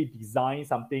time to actually design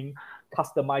something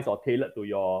customized or tailored to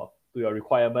your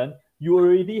requirement, you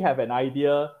already have an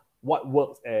idea what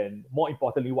works and, more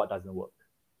importantly, what doesn't work.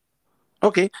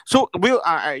 Okay, so Will,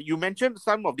 you mentioned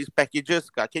some of these packages.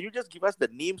 Can you just give us the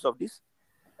names of this?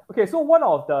 Okay, so one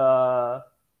of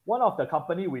the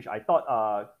company which I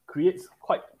thought creates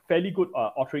quite fairly good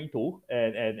authoring tool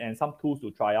and some tools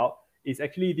to try out is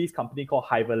actually this company called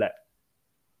Hiverlab.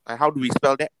 How do we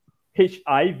spell that?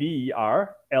 Hiverlab.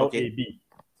 So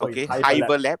okay,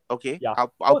 Hiverlab. Okay, yeah.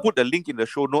 I'll put the link in the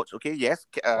show notes. Okay, yes.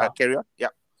 Carry on. Yeah.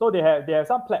 So they have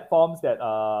some platforms that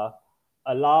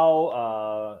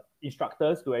allow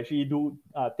instructors to actually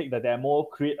take the demo,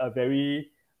 create a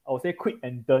very, I would say, quick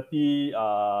and dirty,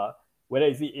 whether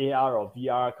it's the AR or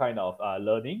VR kind of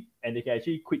learning, and they can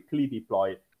actually quickly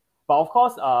deploy it. But of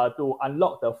course, to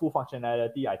unlock the full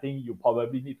functionality, I think you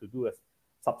probably need to do a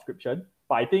subscription.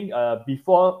 But I think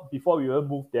before we will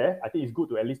move there, I think it's good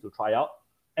to at least to try out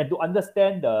and to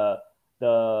understand the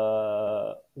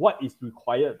what is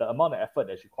required, the amount of effort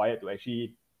that's required to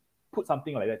actually put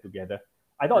something like that together.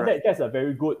 I thought that's a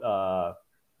very good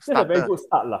start,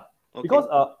 okay. Because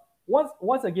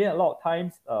once again, a lot of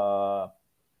times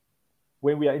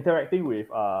when we are interacting with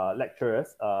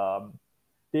lecturers,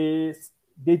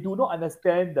 they do not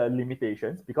understand the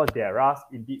limitations, because there are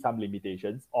indeed some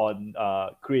limitations on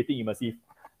creating immersive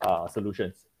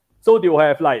solutions. So they will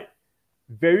have like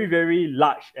very, very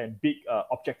large and big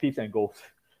objectives and goals.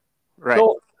 Right.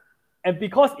 So, and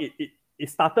because it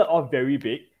started off very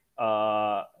big,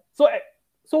 so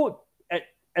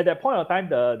at that point of time,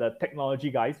 the technology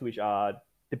guys, which are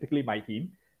typically my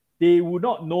team, they would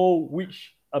not know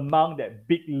which among that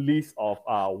big list of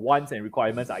wants and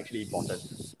requirements are actually important.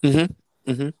 Mm-hmm.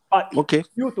 Mm-hmm. But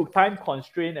due to time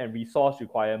constraint and resource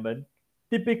requirement,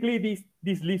 typically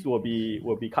these lists will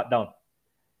be cut down,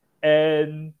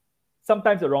 and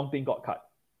sometimes the wrong thing got cut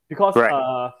because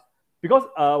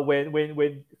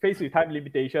when faced with time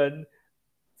limitation,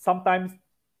 sometimes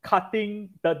cutting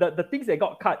the things that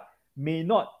got cut may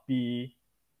not be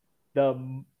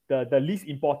the least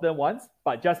important ones,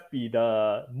 but just be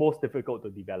the most difficult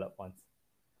to develop ones.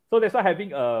 So that's why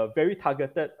having a very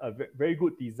targeted, a very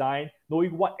good design,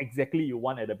 knowing what exactly you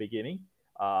want at the beginning,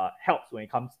 helps when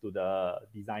it comes to the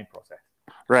design process.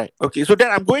 Right. Okay. So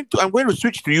then I'm going to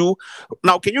switch to you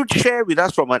now. Can you share with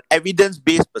us from an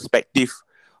evidence-based perspective,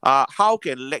 how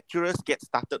can lecturers get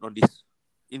started on this?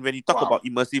 When you talk about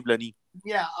immersive learning.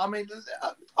 Yeah, I mean,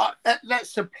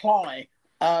 let's apply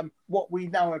what we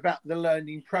know about the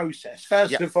learning process.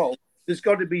 First of all, there's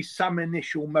got to be some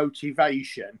initial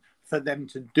motivation for them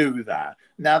to do that.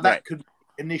 Now, that could be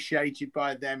initiated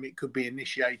by them. It could be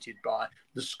initiated by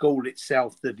the school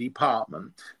itself, the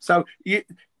department. So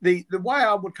the way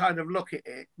I would kind of look at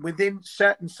it, within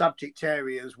certain subject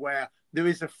areas where there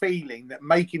is a feeling that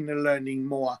making the learning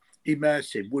more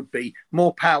immersive would be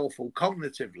more powerful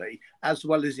cognitively as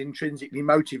well as intrinsically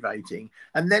motivating,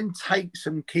 and then take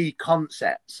some key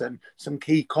concepts and some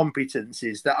key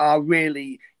competencies that are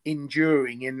really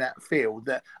enduring in that field,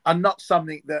 that are not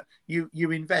something that you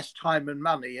invest time and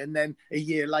money and then a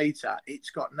year later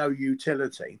it's got no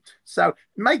utility. So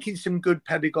making some good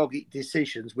pedagogic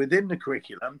decisions within the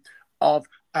curriculum of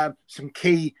some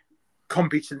key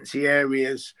competency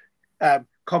areas,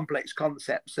 complex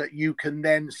concepts that you can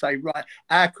then say, right,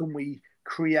 how can we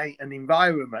create an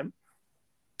environment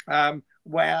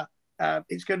where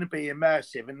it's going to be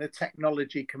immersive and the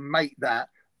technology can make that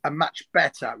a much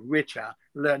better, richer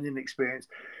learning experience.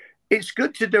 It's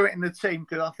good to do it in a team,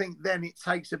 because I think then it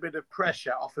takes a bit of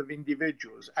pressure off of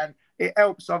individuals, and it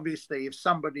helps obviously if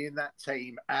somebody in that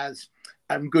team has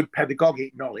good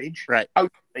pedagogic knowledge. Right.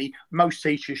 Hopefully most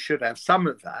teachers should have some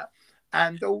of that,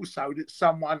 and also that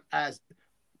someone has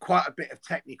quite a bit of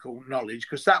technical knowledge,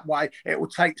 because that way it will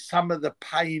take some of the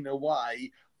pain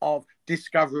away of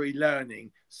discovery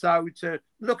learning. So to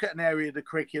look at an area of the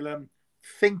curriculum,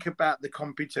 think about the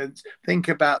competence, think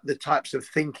about the types of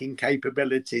thinking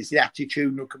capabilities, the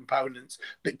attitudinal components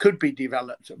that could be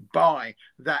developed by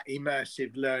that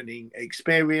immersive learning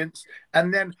experience,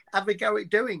 and then have a go at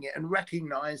doing it, and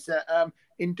recognize that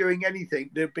in doing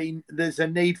anything, there's a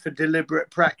need for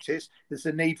deliberate practice, there's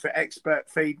a need for expert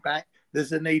feedback,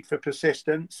 there's a need for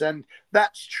persistence, and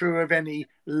that's true of any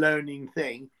learning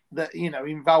thing. that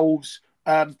involves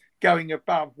going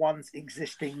above one's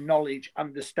existing knowledge,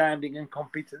 understanding, and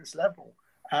competence level.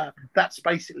 That's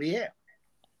basically it.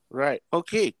 Right.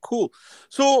 Okay, cool.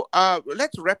 So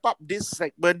let's wrap up this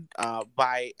segment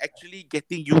by actually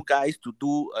getting you guys to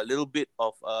do a little bit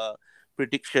of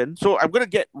prediction. So I'm going to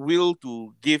get Will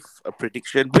to give a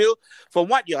prediction. Will, from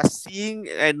what you are seeing,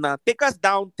 and take us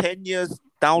down 10 years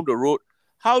down the road,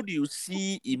 how do you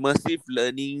see immersive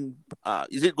learning?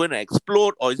 Is it going to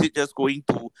explode, or is it just going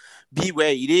to be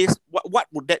where it is? What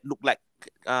would that look like?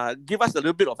 Give us a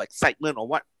little bit of excitement on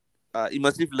what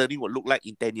immersive learning would look like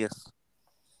in 10 years.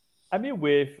 I mean,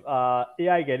 with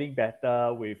AI getting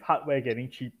better, with hardware getting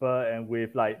cheaper, and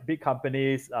with like big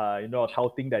companies,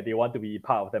 touting that they want to be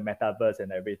part of the metaverse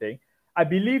and everything, I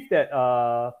believe that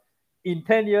in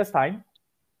 10 years' time,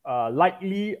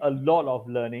 likely a lot of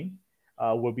learning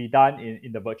will be done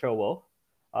in the virtual world.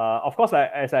 Of course,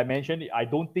 as I mentioned, I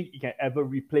don't think it can ever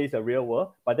replace the real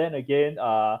world. But then again,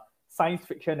 science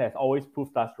fiction has always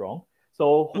proved us wrong.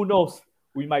 So who knows?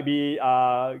 We might be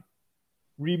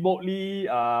remotely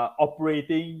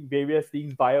operating various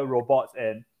things via robots,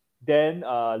 and then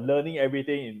learning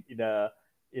everything in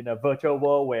a virtual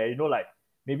world where like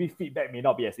maybe feedback may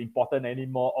not be as important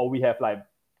anymore, or we have like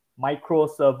micro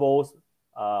servos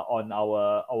on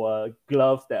our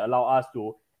gloves that allow us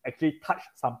to actually touch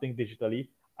something digitally.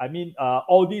 I mean,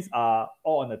 all these are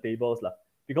all on the tables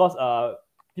because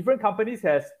different companies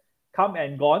has come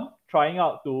and gone trying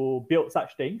out to build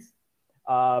such things.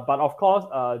 But of course,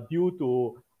 due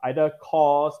to either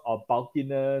cost or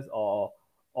bulkiness or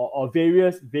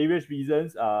various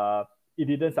reasons, it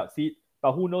didn't succeed.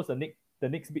 But who knows? The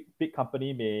next big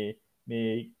company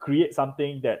may create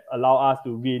something that allow us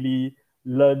to really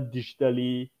learn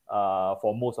digitally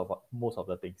for most of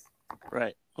the things.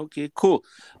 Right. Okay, cool.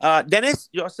 Dennis,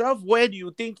 yourself, where do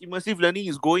you think immersive learning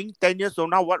is going 10 years from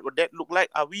now? What would that look like?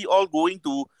 Are we all going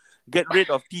to get rid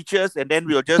of teachers and then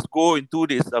we'll just go into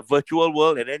this virtual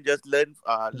world and then just learn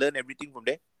everything from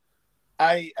there?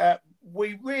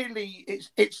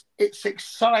 It's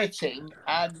exciting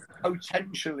and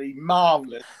potentially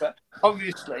marvelous, but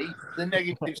obviously the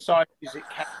negative side is it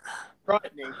can be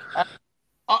frightening.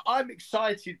 I'm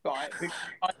excited by it because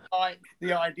I like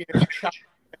the idea of change.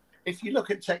 If you look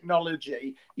at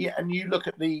technology, and you look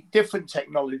at the different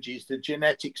technologies, the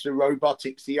genetics, the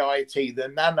robotics, the IT, the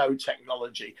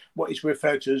nanotechnology, what is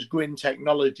referred to as green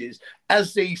technologies,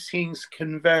 as these things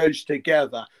converge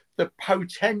together, the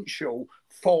potential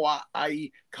for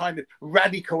a kind of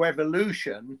radical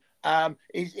evolution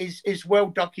is well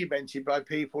documented by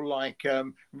people like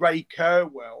Ray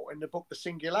Kurzweil in the book The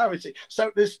Singularity.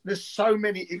 So there's so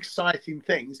many exciting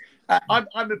things. I'm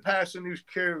a person who's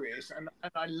curious and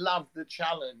I love the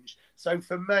challenge. So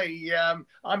for me,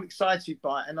 I'm excited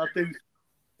by it, and I do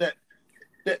that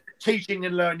teaching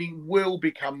and learning will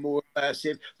become more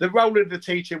immersive. The role of the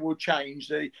teacher will change.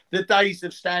 The days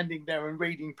of standing there and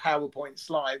reading PowerPoint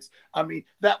slides, I mean,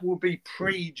 that will be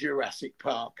pre-Jurassic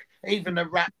Park. Even the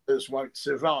raptors won't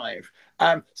survive.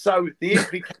 So the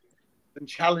implications and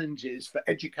challenges for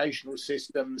educational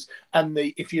systems and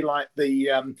the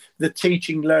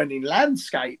teaching learning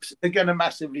landscapes are going to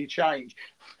massively change.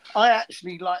 I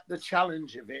actually like the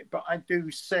challenge of it, but I do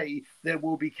see there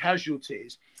will be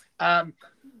casualties.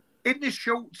 In the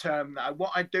short term, though,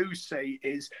 what I do see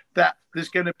is that there's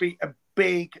going to be a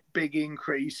big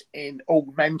increase in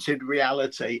augmented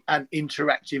reality and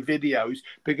interactive videos,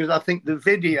 because I think the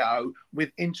video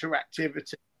with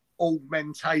interactivity,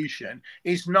 augmentation,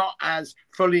 is not as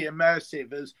fully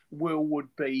immersive as Will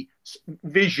would be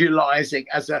visualizing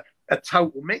as a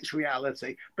total mixed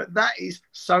reality, but that is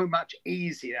so much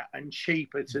easier and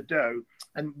cheaper to do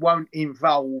and won't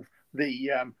involve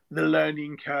the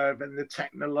learning curve and the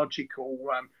technological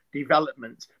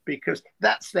development, because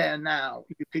that's there now.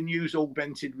 You can use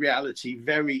augmented reality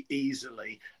very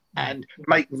easily and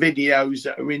make videos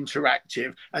that are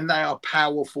interactive, and they are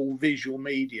powerful visual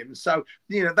mediums. So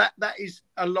that is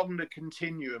along the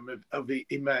continuum of the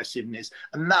immersiveness,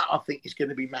 and that I think is going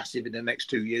to be massive in the next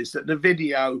 2 years. That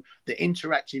the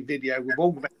interactive video with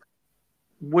augmented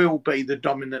will be the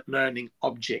dominant learning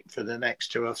object for the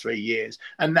next 2 or 3 years,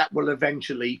 and that will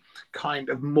eventually kind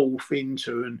of morph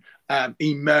into and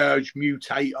emerge,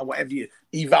 mutate, or whatever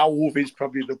evolve is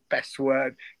probably the best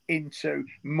word, into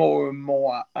more and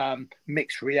more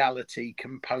mixed reality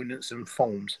components and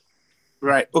forms.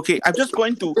 Right. Okay. I just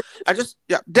want to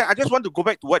go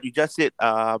back to what you just said,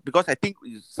 because I think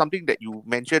it's something that you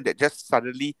mentioned that just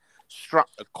suddenly struck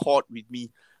a chord with me.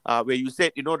 Where you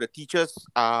said, the teachers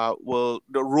the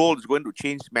role is going to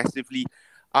change massively.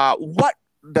 What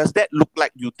does that look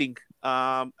like, you think?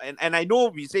 and I know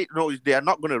we say no, they are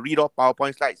not going to read off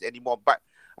PowerPoint slides anymore, but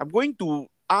I'm going to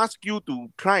ask you to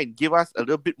try and give us a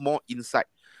little bit more insight.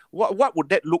 What would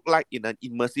that look like in an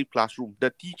immersive classroom? The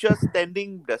teacher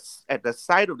standing at the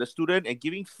side of the student and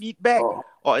giving feedback,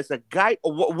 or as a guide,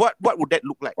 or what would that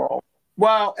look like?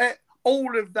 Well,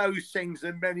 all of those things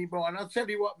and many more. And I'll tell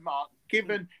you what, Mark,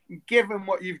 given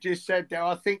what you've just said there,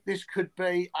 I think this could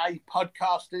be a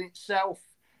podcast in itself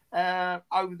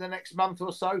over the next month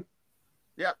or so.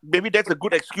 Yeah, maybe that's a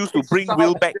good excuse to bring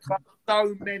Will back.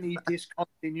 So many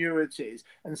discontinuities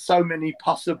and so many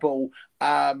possible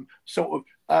sort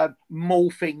of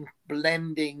morphing,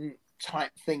 blending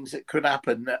type things that could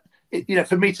happen. That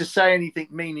for me to say anything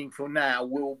meaningful now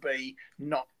will be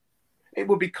not. It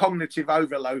would be cognitive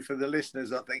overload for the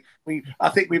listeners. I think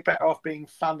we're better off being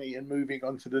funny and moving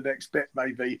on to the next bit,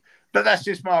 maybe. But that's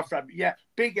just my friend. Yeah,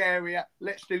 big area.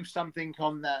 Let's do something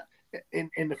on that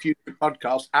in the future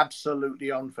podcast.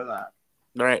 Absolutely on for that.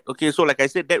 All right. Okay. So, like I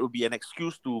said, that would be an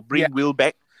excuse to bring Will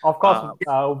back. Of course,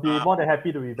 I'll be more than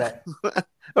happy to be back.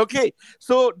 Okay.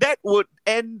 So that would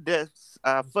end the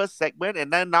first segment,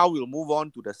 and then now we'll move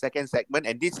on to the second segment,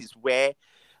 and this is where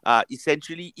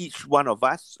essentially each one of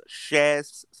us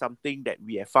shares something that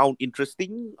we have found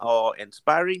interesting or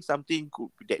inspiring, something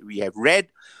that we have read,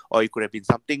 or it could have been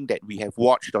something that we have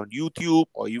watched on YouTube,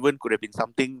 or even could have been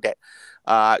something that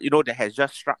that has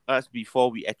just struck us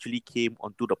before we actually came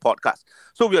onto the podcast.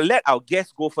 So we'll let our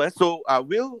guests go first. So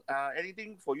Will,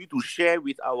 anything for you to share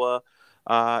with our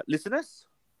listeners?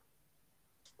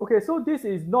 Okay, so this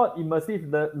is not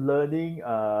immersive learning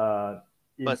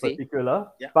in particular,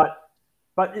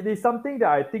 but it is something that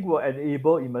I think will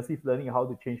enable immersive learning and how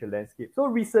to change the landscape. So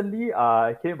recently,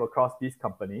 I came across this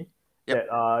company that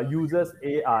uses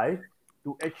AI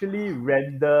to actually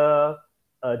render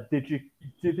a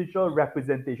digital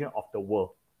representation of the world.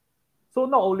 So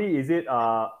not only is it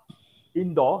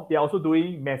indoor, they're also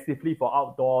doing massively for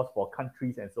outdoors, for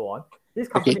countries and so on. This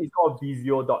company is called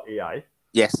Visio.ai.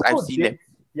 Yes, I've seen them.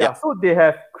 Yeah, so they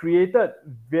have created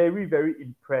very, very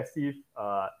impressive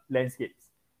landscapes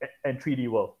and 3D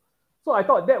world. So I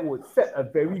thought that would set a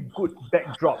very good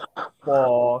backdrop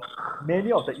for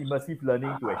many of the immersive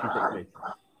learning to actually take place.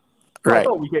 So I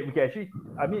thought we can actually,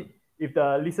 if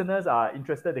the listeners are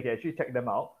interested, they can actually check them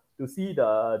out to see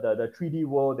the 3D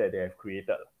world that they have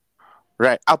created.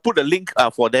 Right. I'll put a link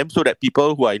for them so that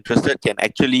people who are interested can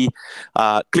actually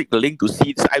click the link to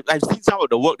see. I've seen some of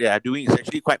the work they are doing. It's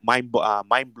actually quite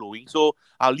mind-blowing. So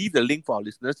I'll leave the link for our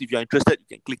listeners. If you're interested,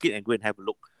 you can click it and go and have a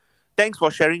look. Thanks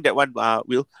for sharing that one,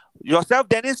 Will. Yourself,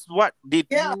 Dennis, what did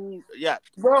you... Yeah,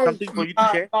 something for you to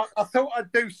share? I thought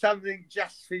I'd do something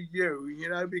just for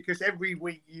you, because every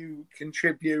week you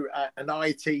contribute an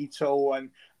IT tool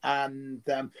and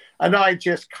I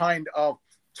just kind of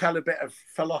tell a bit of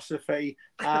philosophy,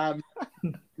 the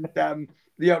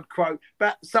odd quote.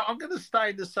 But so I'm going to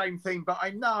stay in the same thing, but I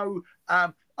know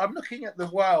I'm looking at the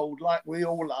world like we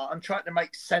all are. I'm trying to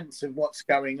make sense of what's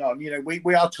going on.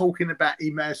 We are talking about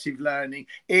immersive learning.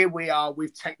 Here we are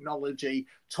with technology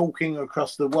talking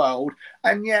across the world.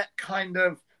 And yet kind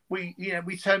of we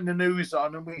turn the news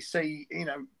on and we see,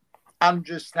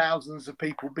 hundreds, thousands of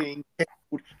people being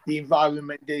killed, the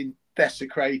environment being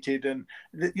desecrated, and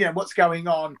what's going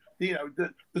on,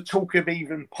 the talk of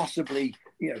even possibly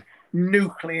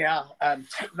nuclear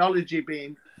technology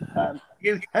being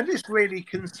used, and this really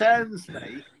concerns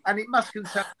me, and it must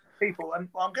concern people. And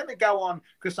I'm going to go on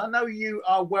because I know you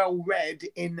are well read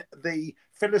in the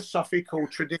philosophical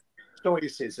tradition of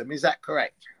Stoicism. Is that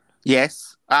correct?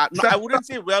 Yes. No, I wouldn't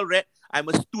say well read. I'm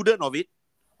a student of it.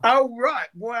 Oh, right.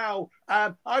 Well,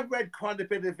 I've read quite a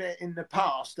bit of it in the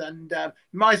past, and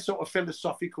my sort of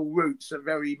philosophical roots are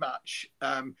very much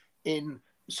in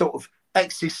sort of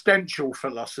existential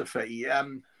philosophy.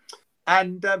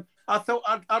 And I thought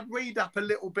I'd read up a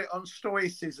little bit on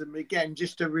Stoicism again,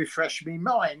 just to refresh my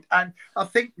mind. And I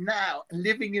think now,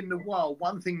 living in the world,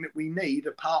 one thing that we need,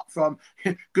 apart from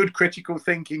good critical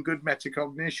thinking, good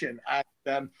metacognition,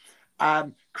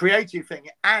 and creative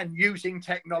thinking, and using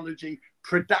technology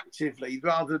productively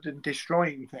rather than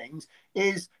destroying things,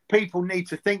 is people need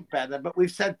to think better. But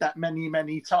we've said that many,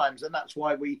 many times, and that's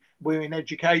why we're in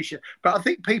education. But I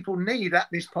think people need, at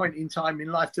this point in time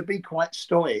in life, to be quite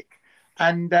stoic.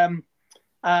 And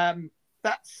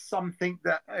that's something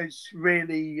that is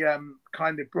really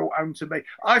kind of brought home to me.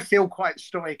 I feel quite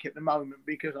stoic at the moment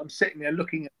because I'm sitting there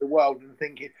looking at the world and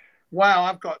thinking, wow,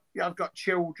 I've got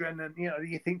children, and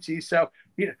you think to yourself,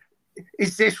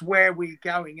 is this where we're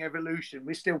going? Evolution?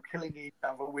 We're still killing each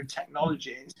other with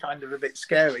technology. It's kind of a bit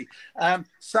scary.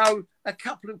 So a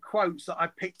couple of quotes that I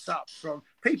picked up from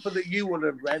people that you will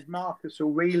have read, Marcus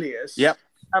Aurelius. Yep.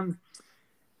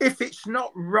 If it's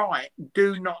not right,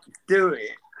 do not do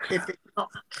it. If it's not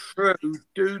true,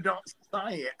 do not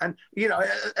say it. And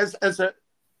as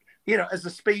a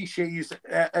species,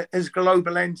 as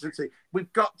global entity,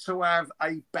 we've got to have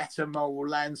a better moral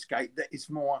landscape that is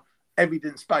more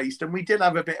evidence-based. And we did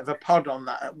have a bit of a pod on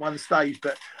that at one stage,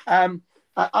 but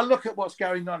I look at what's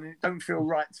going on and it don't feel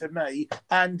right to me.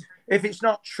 And if it's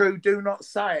not true, do not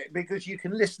say it, because you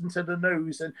can listen to the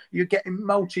news and you're getting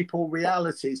multiple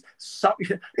realities. So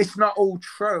it's not all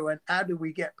true. And how do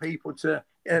we get people to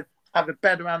have a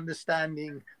better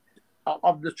understanding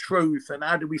of the truth, and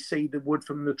how do we see the wood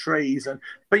from the trees? And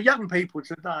for young people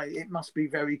today, it must be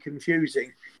very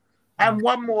confusing. And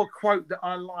one more quote that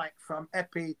I like from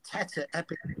Epictetus.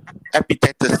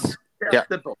 Yeah.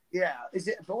 The book. Yeah. Is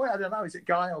it a boy? I don't know. Is it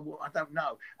guy or what? I don't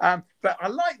know. But I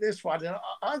like this one. And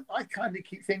I kind of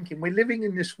keep thinking we're living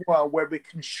in this world where we're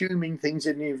consuming things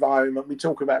in the environment. We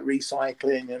talk about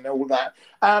recycling and all that.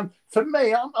 For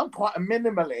me, I'm quite a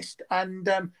minimalist. And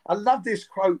I love this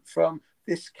quote from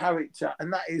this character.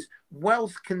 And that is,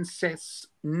 wealth consists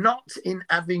not in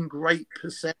having great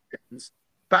possessions,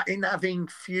 but in having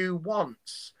few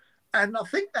wants. And I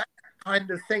think that kind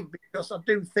of thing, because I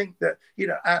do think that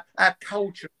our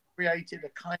culture created a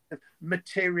kind of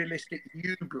materialistic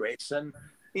hubris, and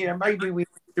maybe we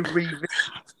need to revisit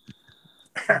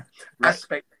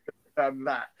aspects of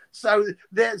that. So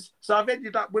I've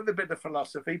ended up with a bit of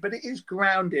philosophy, but it is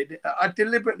grounded. I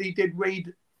deliberately did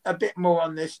read a bit more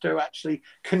on this to actually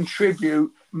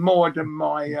contribute more than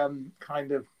my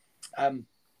kind of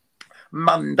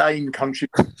mundane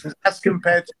contributions as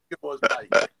compared to yours,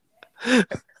 mate.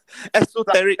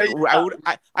 Esoteric.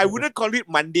 I wouldn't call it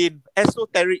mundane.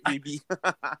 Esoteric, maybe.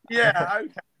 Yeah.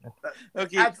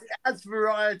 Okay. As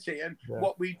variety, and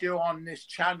what we do on this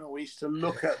channel is to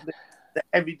look at the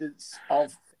evidence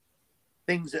of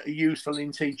things that are useful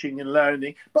in teaching and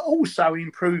learning, but also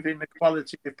improving the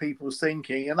quality of people's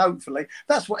thinking. And hopefully,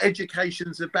 that's what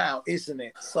education's about, isn't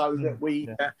it? So that we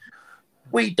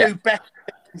do better.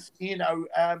 In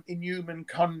human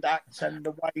conduct and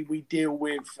the way we deal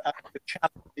with the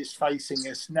challenges facing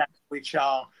us now, which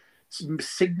are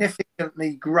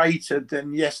significantly greater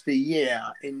than yesteryear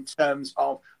in terms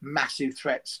of massive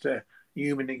threats to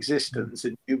human existence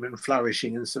and human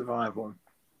flourishing and survival.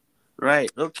 Right.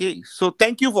 Okay. So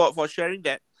thank you for sharing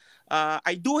that.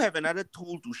 I do have another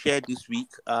tool to share this week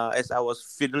as I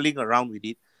was fiddling around with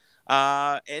it.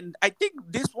 And I think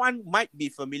this one might be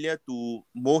familiar to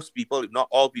most people, if not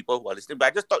all people who are listening, but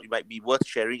I just thought it might be worth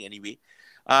sharing anyway.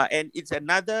 And it's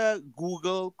another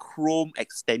Google Chrome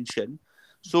extension.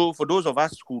 So for those of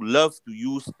us who love to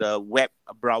use the web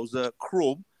browser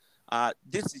Chrome,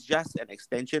 this is just an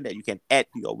extension that you can add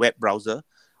to your web browser.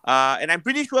 And I'm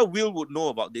pretty sure Will would know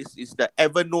about this. It's the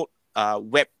Evernote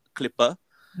web clipper.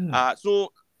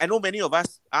 So I know many of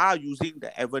us are using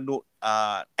the Evernote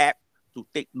app to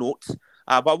take notes.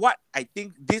 But what I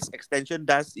think this extension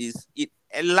does is it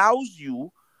allows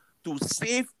you to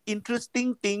save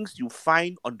interesting things you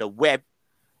find on the web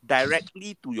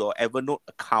directly to your Evernote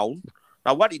account.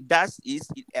 Now, what it does is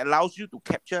it allows you to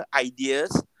capture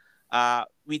ideas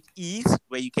with ease,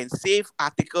 where you can save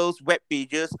articles, web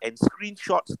pages, and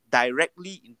screenshots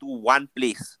directly into one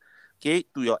place, okay,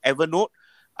 to your Evernote.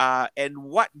 And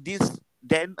what this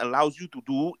then allows you to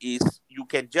do is you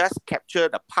can just capture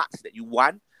the parts that you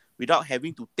want without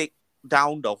having to take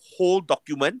down the whole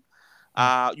document.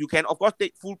 You can, of course,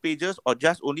 take full pages or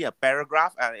just only a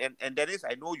paragraph. And Dennis,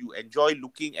 I know you enjoy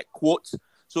looking at quotes.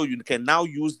 So you can now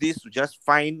use this to just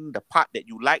find the part that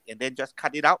you like and then just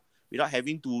cut it out without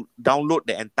having to download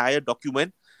the entire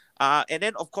document. And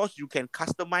then, of course, you can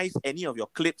customize any of your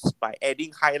clips by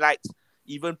adding highlights,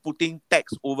 even putting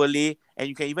text overlay, and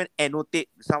you can even annotate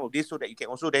some of this so that you can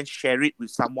also then share it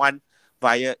with someone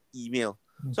via email.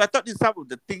 So I thought this is some of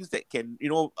the things that can,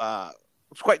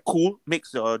 it's quite cool,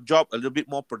 makes your job a little bit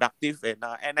more productive, and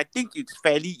I think it's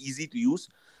fairly easy to use.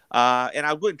 And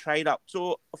I'll go and try it out.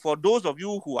 So for those of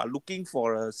you who are looking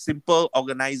for a simple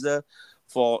organizer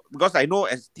because I know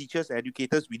as teachers and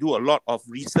educators, we do a lot of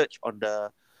research on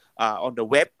the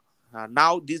web.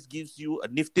 Now this gives you a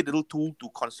nifty little tool to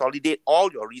consolidate all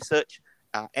your research,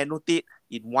 annotate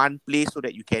in one place so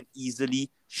that you can easily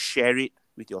share it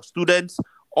with your students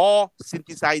or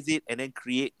synthesize it and then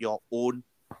create your own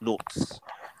notes.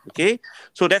 Okay,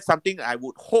 so that's something I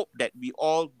would hope that we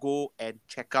all go and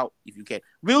check out if you can.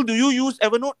 Will, do you use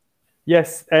Evernote?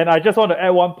 Yes, and I just want to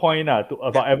add one point about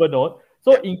Evernote.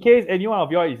 So in case anyone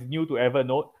of you is new to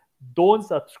Evernote, don't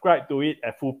subscribe to it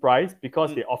at full price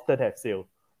because they often have sale.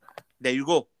 There you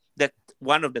go. That's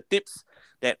one of the tips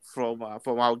that from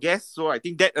our guests. So I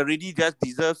think that already just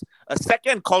deserves a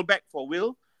second callback for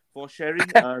Will for sharing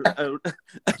a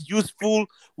useful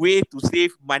way to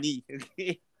save money.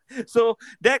 Okay. So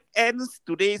that ends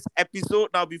today's episode.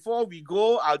 Now, before we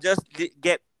go, I'll just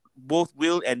get both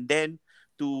Will and Dan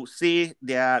to say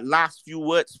their last few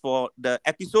words for the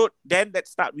episode. Dan,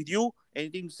 let's start with you.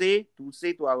 Anything to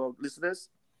say to our listeners?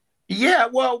 Yeah,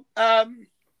 well,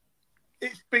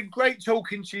 it's been great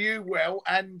talking to you, Will,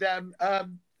 and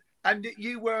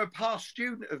you were a past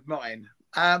student of mine.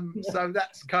 So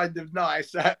that's kind of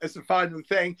nice as a final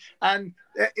thing. And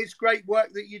it's great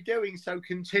work that you're doing. So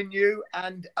continue.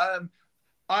 And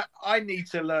I need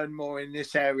to learn more in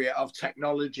this area of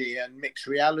technology and mixed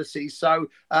reality. So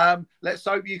let's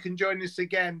hope you can join us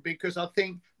again, because I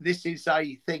think this is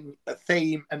a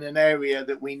theme and an area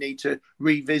that we need to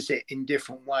revisit in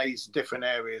different ways, different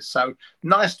areas. So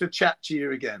nice to chat to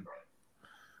you again.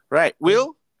 Right.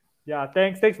 Will? Yeah,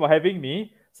 thanks for having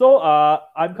me. So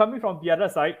I'm coming from the other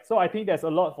side. So I think there's a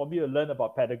lot for me to learn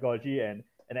about pedagogy and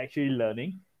actually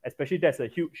learning, especially that's a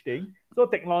huge thing. So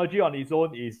technology on its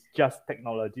own is just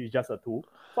technology, just a tool.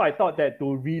 So I thought that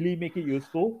to really make it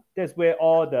useful, that's where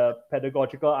all the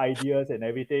pedagogical ideas and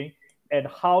everything and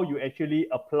how you actually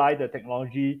apply the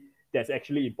technology, that's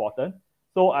actually important.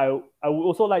 So I would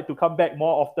also like to come back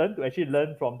more often to actually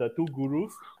learn from the two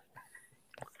gurus.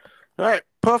 All right,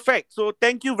 perfect. So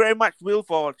thank you very much, Will,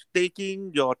 for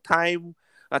taking your time,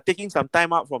 taking some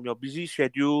time out from your busy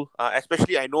schedule.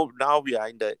 Especially, I know now we are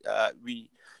in the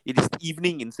it is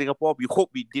evening in Singapore. We hope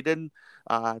we didn't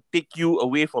take you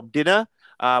away from dinner.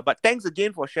 But thanks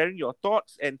again for sharing your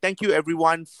thoughts, and thank you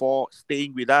everyone for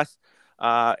staying with us.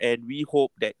 And we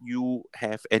hope that you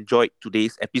have enjoyed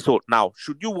today's episode. Now,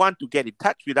 should you want to get in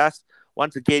touch with us,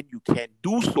 once again, you can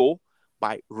do so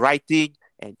by writing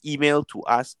an email to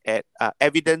us at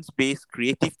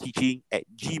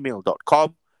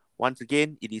evidence-based-creative-teaching@gmail.com. Once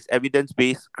again, it is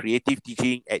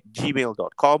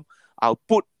evidence-based-creative-teaching@gmail.com. I'll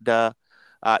put the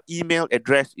email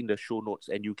address in the show notes,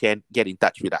 and you can get in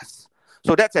touch with us.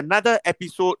 So that's another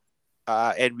episode,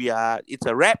 and it's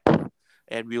a wrap,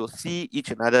 and we'll see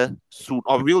each another soon,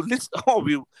 or we will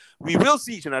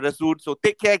see each another soon. So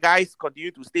take care, guys. Continue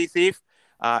to stay safe,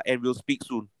 and we'll speak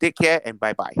soon. Take care, and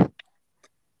bye-bye.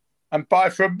 And bye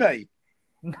from me.